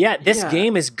 this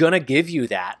game is going to give you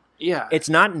that. Yeah. It's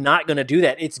not going to do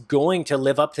that. It's going to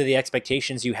live up to the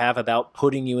expectations you have about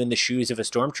putting you in the shoes of a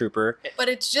stormtrooper. But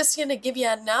it's just going to give you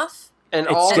enough. And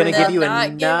It's going to give you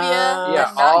enough.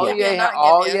 Yeah,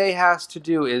 all EA has to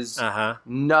do is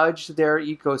nudge their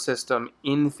ecosystem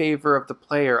in favor of the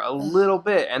player a little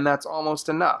bit, and that's almost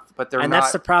enough. But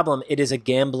that's the problem. It is a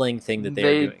gambling thing that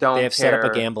they're doing. They have set up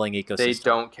a gambling ecosystem. They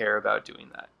don't care about doing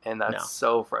that, and that's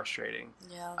so frustrating.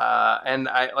 Yeah. And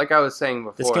I was saying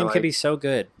before, this game could be so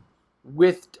good.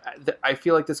 I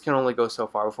feel like this can only go so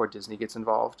far before Disney gets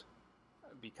involved,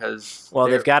 because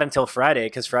they've got until Friday,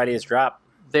 because Friday is drop.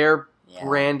 Their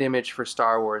brand image for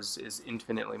Star Wars is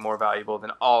infinitely more valuable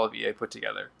than all of EA put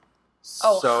together.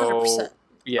 Oh, so, 100%.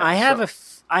 Yeah, I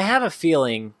have a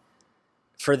feeling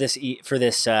for this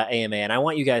AMA, and I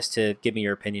want you guys to give me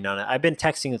your opinion on it. I've been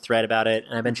texting the thread about it,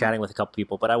 and I've been chatting with a couple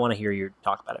people, but I want to hear you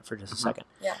talk about it for just a second.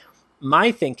 Yeah.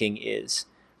 My thinking is,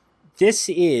 this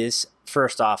is,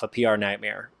 first off, a PR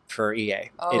nightmare for EA.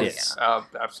 Oh, it is.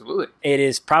 Absolutely. It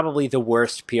is probably the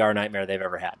worst PR nightmare they've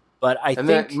ever had. But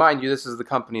then, mind you, this is the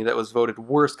company that was voted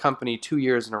worst company 2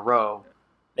 years in a row.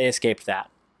 They escaped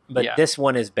that. But this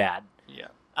one is bad. Yeah.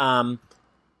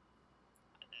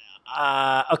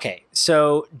 Okay,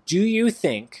 so do you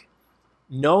think,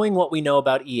 knowing what we know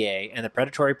about EA and the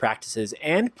predatory practices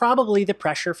and probably the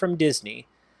pressure from Disney,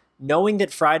 knowing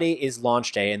that Friday is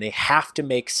launch day and they have to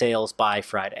make sales by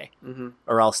Friday,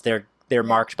 or else they're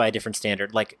marked by a different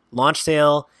standard. Like launch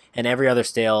sale and every other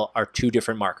sale are two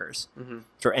different markers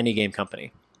for any game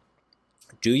company.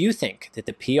 Do you think that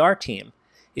the PR team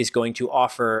is going to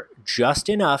offer just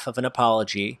enough of an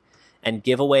apology and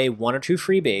give away one or two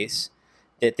freebies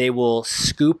that they will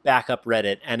scoop back up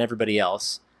Reddit and everybody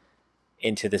else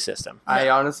into the system? No. I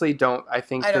honestly don't. I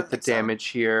think that the damage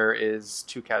here is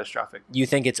too catastrophic. You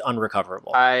think it's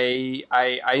unrecoverable?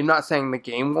 I'm not saying the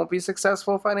game won't be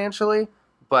successful financially,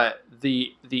 but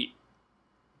the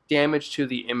damage to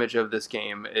the image of this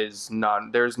game is none.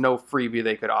 There's no freebie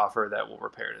they could offer that will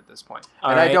repair it at this point.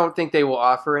 I don't think they will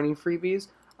offer any freebies.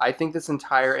 I think this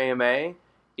entire AMA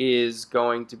is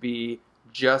going to be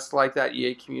just like that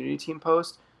EA community team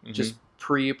post, just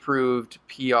pre-approved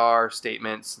PR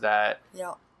statements that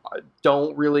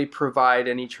don't really provide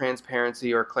any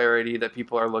transparency or clarity that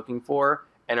people are looking for,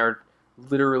 and are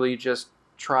literally just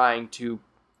trying to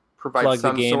provide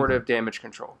some sort of damage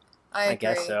control. I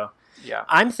guess so. Yeah.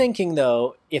 I'm thinking,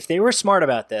 though, if they were smart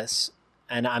about this,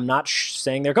 and I'm not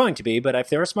saying they're going to be, but if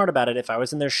they were smart about it, if I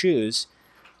was in their shoes,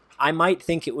 I might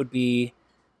think it would be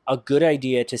a good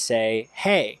idea to say,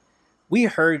 hey, we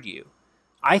heard you.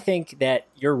 I think that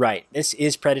you're right. This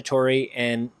is predatory,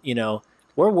 and,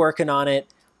 we're working on it,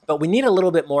 but we need a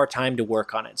little bit more time to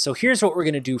work on it. So here's what we're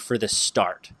going to do for the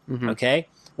start, okay?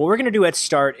 What we're going to do at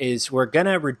start is we're going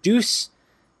to reduce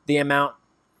the amount.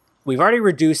 We've already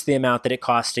reduced the amount that it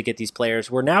costs to get these players.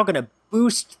 We're now going to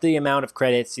boost the amount of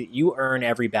credits that you earn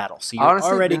every battle. So you're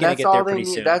already going to get there pretty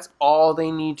soon. That's all they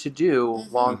need to do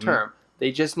long term.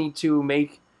 They just need to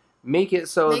make it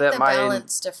so that the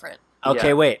balance different.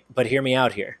 Okay, wait, but hear me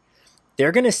out here.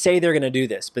 They're going to say they're going to do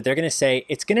this, but they're going to say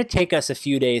it's going to take us a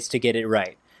few days to get it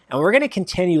right. And we're going to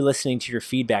continue listening to your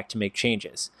feedback to make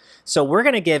changes. So we're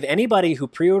going to give anybody who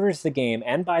pre-orders the game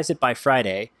and buys it by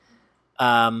Friday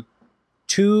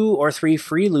 2 or 3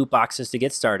 free loot boxes to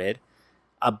get started,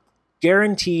 a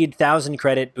guaranteed 1,000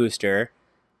 credit booster,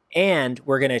 and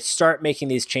we're going to start making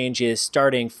these changes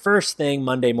starting first thing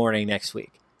Monday morning next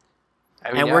week.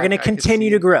 We're going to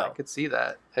continue to grow. I could see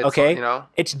that.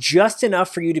 It's just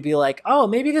enough for you to be like, oh,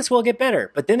 maybe this will get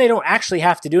better. But then they don't actually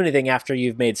have to do anything after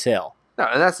you've made sale. No,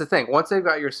 and that's the thing. Once they've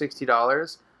got your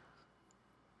 $60,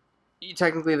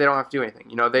 technically they don't have to do anything.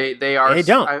 They are. They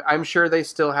don't. I'm sure they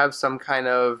still have some kind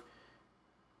of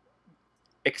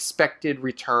expected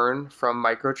return from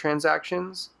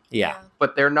microtransactions. Yeah.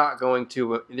 But they're not going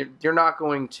to. They're not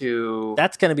going to.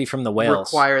 That's going to be from the whales.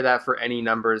 Require that for any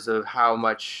numbers of how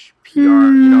much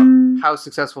PR. How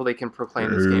successful they can proclaim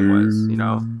this game was.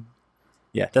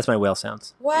 Yeah, that's my whale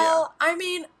sounds. Well, I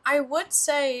mean, I would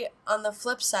say on the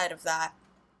flip side of that,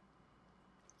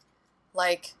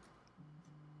 like,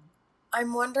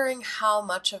 I'm wondering how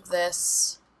much of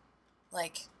this,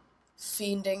 like,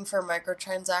 fiending for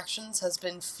microtransactions has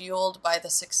been fueled by the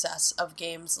success of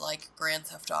games like Grand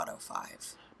Theft Auto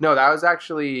 5. No, that was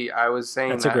actually, I was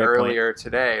saying that earlier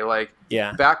today. Like,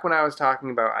 back when I was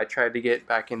talking about, I tried to get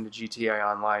back into GTA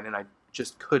Online, and I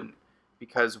just couldn't.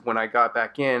 Because when I got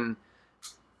back in,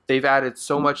 they've added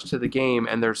so much to the game,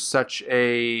 and there's such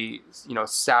a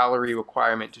salary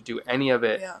requirement to do any of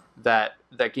it that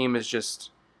that game is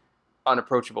just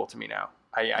unapproachable to me now.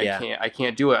 I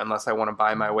can't do it unless I want to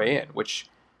buy my way in, which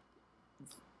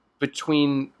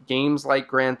between games like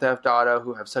Grand Theft Auto,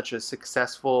 who have such a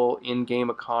successful in-game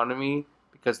economy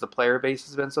because the player base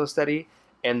has been so steady,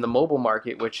 and the mobile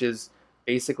market, which is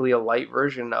basically a light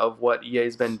version of what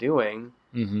EA's been doing.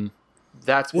 Mm-hmm.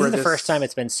 That's This where is the first time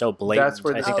it's been so blatant. That's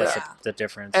where I this- think Oh, that's yeah. the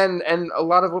difference. And a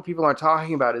lot of what people aren't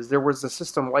talking about is there was a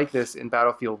system like this in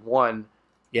Battlefield 1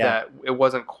 yeah, that it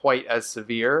wasn't quite as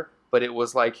severe, but it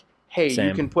was like, hey, you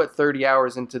Same. can put 30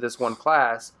 hours into this one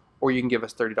class, or you can give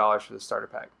us $30 for the starter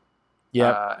pack.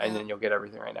 yeah, And then you'll get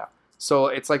everything right now. So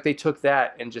it's like they took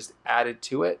that and just added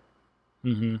to it.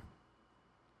 mm-hmm.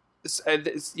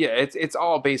 It's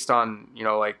all based on,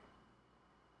 like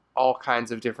all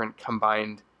kinds of different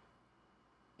combined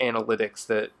analytics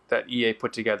that EA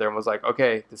put together and was like,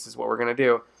 okay, this is what we're going to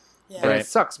do. Yeah. And Right. it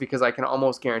sucks because I can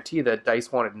almost guarantee that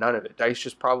DICE wanted none of it. DICE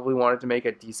just probably wanted to make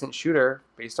a decent shooter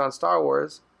based on Star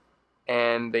Wars,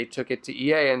 and they took it to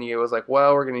EA, and EA was like,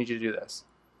 well, we're going to need you to do this.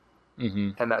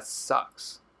 Mm-hmm. And that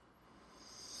sucks.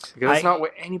 Because it's I- not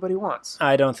what anybody wants.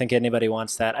 I don't think anybody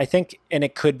wants that. I think, and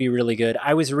it could be really good.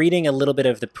 I was reading a little bit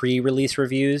of the pre-release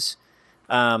reviews.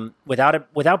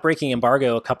 Without breaking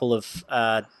embargo, a couple of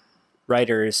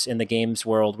writers in the games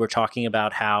world were talking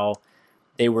about how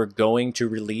they were going to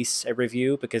release a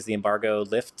review because the embargo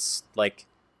lifts like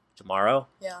tomorrow.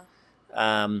 Yeah.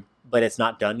 But it's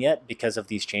not done yet because of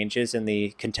these changes in the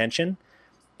contention.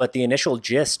 But the initial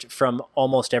gist from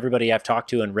almost everybody I've talked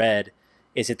to and read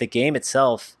is that the game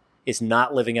itself is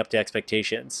not living up to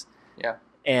expectations. Yeah.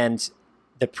 And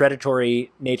the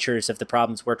predatory natures of the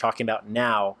problems we're talking about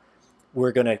now,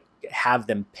 we're going to have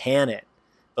them pan it.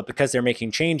 But because they're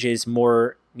making changes,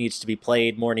 more needs to be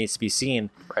played, more needs to be seen.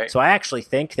 Right. So I actually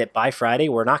think that by Friday,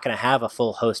 we're not going to have a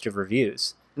full host of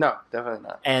reviews. No, definitely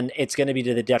not. And it's going to be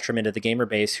to the detriment of the gamer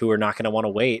base who are not going to want to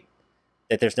wait,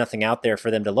 that there's nothing out there for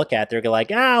them to look at. They're gonna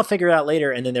like, I'll figure it out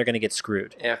later, and then they're going to get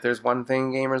screwed. If there's one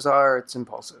thing gamers are, it's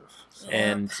impulsive. Yeah.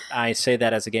 And I say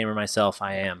that as a gamer myself,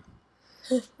 I am.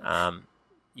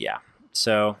 Yeah.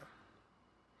 So,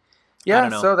 Yeah, don't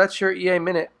know. so that's your EA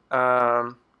minute.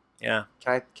 Can yeah.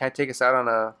 I take us out on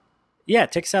a Yeah,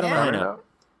 take us out on a Yeah. high higher note. note?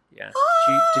 Yeah.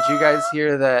 Did you guys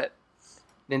hear that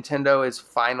Nintendo is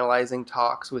finalizing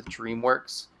talks with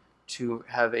DreamWorks to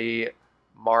have a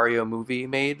Mario movie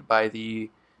made by the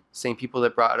same people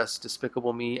that brought us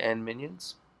Despicable Me and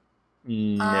Minions?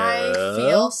 No. I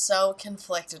feel so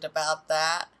conflicted about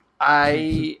that.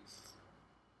 I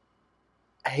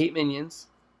hate Minions.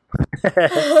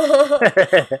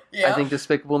 Yeah. I think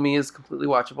Despicable Me is completely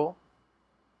watchable.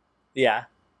 yeah.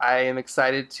 I am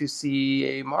excited to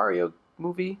see a Mario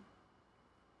movie.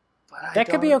 But That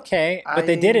could be okay, but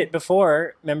they did it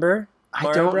before, remember? I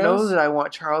Mario don't know Bros? that I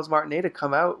want Charles Martinet to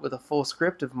come out with a full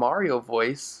script of Mario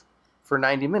voice for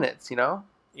 90 minutes, Yeah.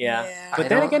 Yeah. But I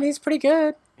then don't- again, he's pretty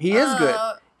good. He is good.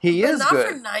 He But is not for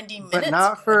good. 90 minutes. But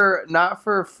not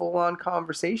for full-on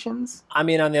conversations. I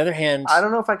mean, on the other hand, I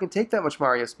don't know if I can take that much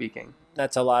Mario speaking.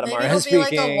 that's a lot of Maybe Mario it'll be like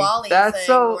speaking. a Wall-E That's thing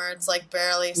so- where it's like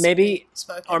barely Maybe-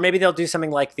 spoken. Or maybe they'll do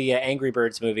something like the Angry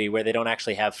Birds movie where they don't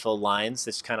actually have full lines.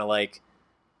 It's kind of like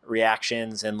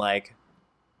reactions and like,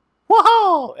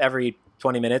 whoa, every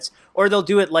 20 minutes. Or they'll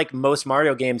do it like most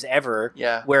Mario games ever,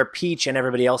 Yeah. where Peach and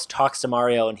everybody else talks to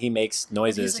Mario and he makes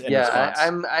noises He's like, in Yeah,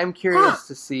 response. I'm curious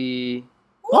to see.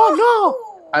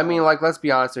 Oh, I mean, like, let's be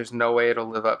honest. There's no way it'll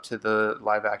live up to the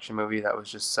live-action movie. That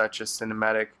was just such a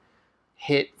cinematic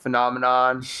hit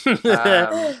phenomenon.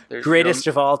 There's Greatest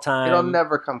of all time. It'll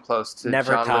never come close to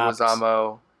Never John topped.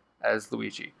 Leguizamo as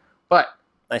Luigi. But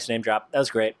Nice name drop. That was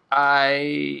great.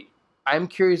 I'm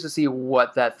curious to see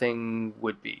what that thing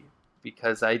would be,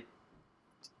 because I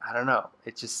don't know.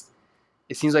 It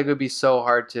seems like it would be so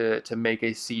hard to make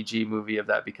a CG movie of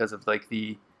that because of like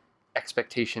the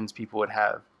expectations people would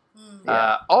have.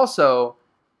 Yeah. Also,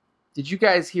 did you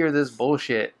guys hear this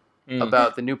bullshit Mm.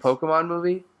 about the new Pokemon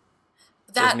movie?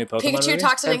 That There's a new Pokemon Pikachu movie?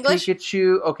 talks in And English?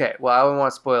 Pikachu. Okay, well, I don't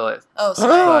want to spoil it, Oh, sorry.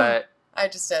 but I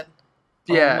just did.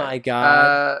 yeah. Oh my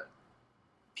God.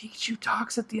 Pikachu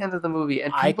talks at the end of the movie,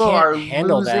 and I people can't are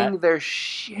handle losing that. their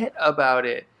shit about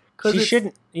it. 'Cause He it's-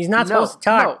 shouldn't. He's not supposed to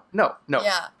talk. No.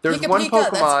 Yeah. There's Pika one Pika,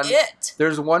 Pokemon. that's it.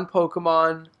 There's one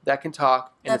Pokemon that can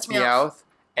talk, and That's it's Meowth,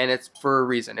 and it's for a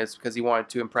reason. It's because he wanted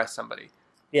to impress somebody,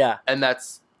 Yeah. and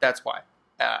that's why.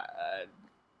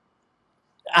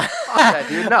 that,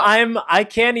 dude. No. I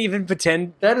can't even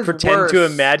pretend That is to worse.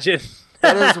 imagine.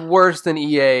 That is worse than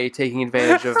EA taking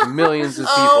advantage of millions of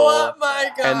people. Oh my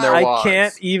god. and their I laws.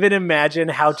 can't even imagine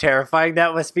how terrifying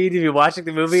that must be to be watching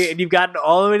the movie and you've gotten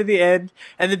all the way to the end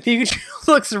and then Pikachu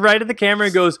looks right at the camera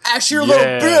and goes, Ash, you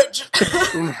Yeah. little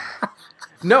bitch.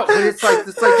 No, but it's like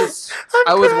this.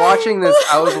 I was watching this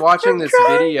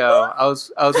video. I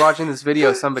was watching this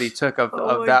video somebody took of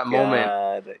that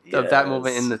moment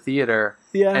in the theater.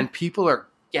 Yeah. And people are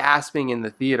gasping in the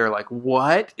theater, like,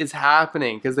 what is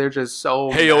happening? Because they're just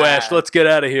so. Hey, yo, Ash, let's get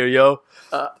out of here, yo.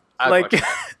 Like,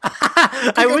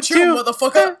 I would too,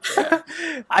 motherfucker.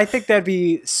 Yeah. I think that'd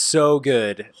be so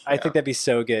good. I think that'd be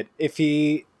so good if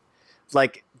he,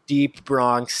 like, deep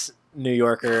Bronx New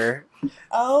Yorker.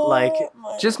 Oh, like,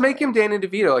 just make him Danny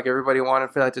DeVito, like everybody wanted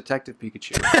for that Detective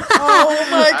Pikachu. Oh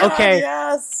my god! Okay.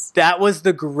 Yes. That was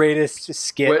the greatest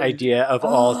skit idea of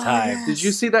all time. Yes. Did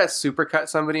you see that supercut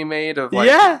somebody made of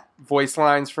voice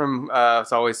lines from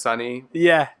It's Always Sunny?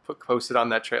 Yeah. Posted on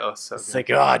that trailer. So It's like,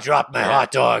 I dropped my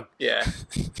hot dog. Yeah.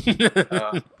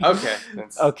 Okay.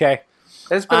 Okay.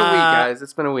 It's been a week, guys.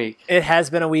 It's been a week. It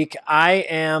has been a week. I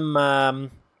am,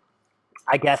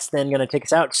 I guess, then going to take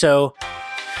us out. So,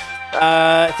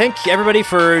 thank everybody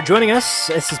for joining us.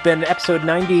 This has been episode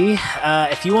 90.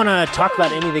 If you want to talk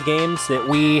about any of the games that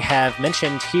we have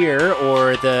mentioned here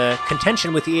or the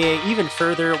contention with EA even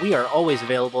further, we are always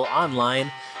available online.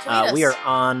 We are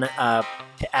on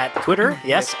at Twitter,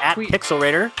 yes, at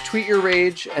PixelRaider. Tweet your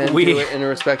rage and do it in a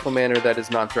respectful manner that is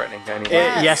non-threatening to anyone.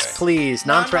 Yes, please.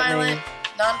 Non-threatening.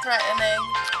 Non-threatening.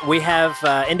 We have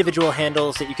individual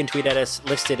handles that you can tweet at us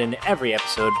listed in every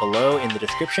episode below in the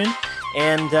description.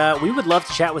 And we would love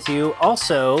to chat with you.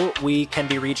 Also, we can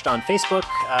be reached on Facebook,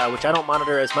 which I don't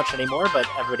monitor as much anymore, but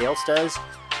everybody else does.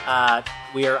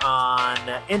 We are on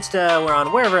Insta. We're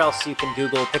on wherever else you can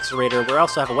Google PixelRaider. We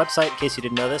also have a website, in case you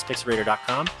didn't know this,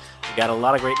 pixelraider.com. We've got a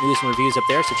lot of great news and reviews up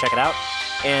there, so check it out.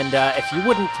 And if you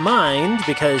wouldn't mind,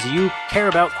 because you care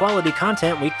about quality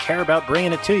content, we care about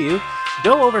bringing it to you,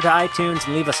 go over to iTunes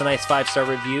and leave us a nice 5-star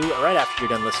review right after you're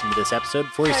done listening to this episode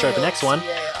before you start the next one.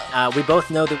 We both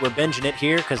know that we're binging it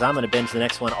here because I'm going to binge the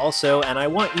next one also, and I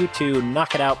want you to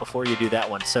knock it out before you do that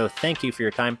one. So thank you for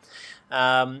your time.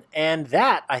 And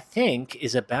that, I think,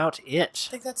 is about it.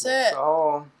 I think that's it.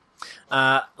 Oh.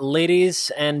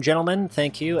 Ladies and gentlemen,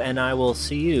 thank you, and we will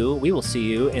see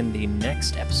you in the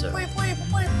next episode. Bye.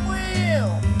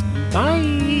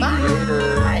 Bye.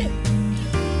 Bye.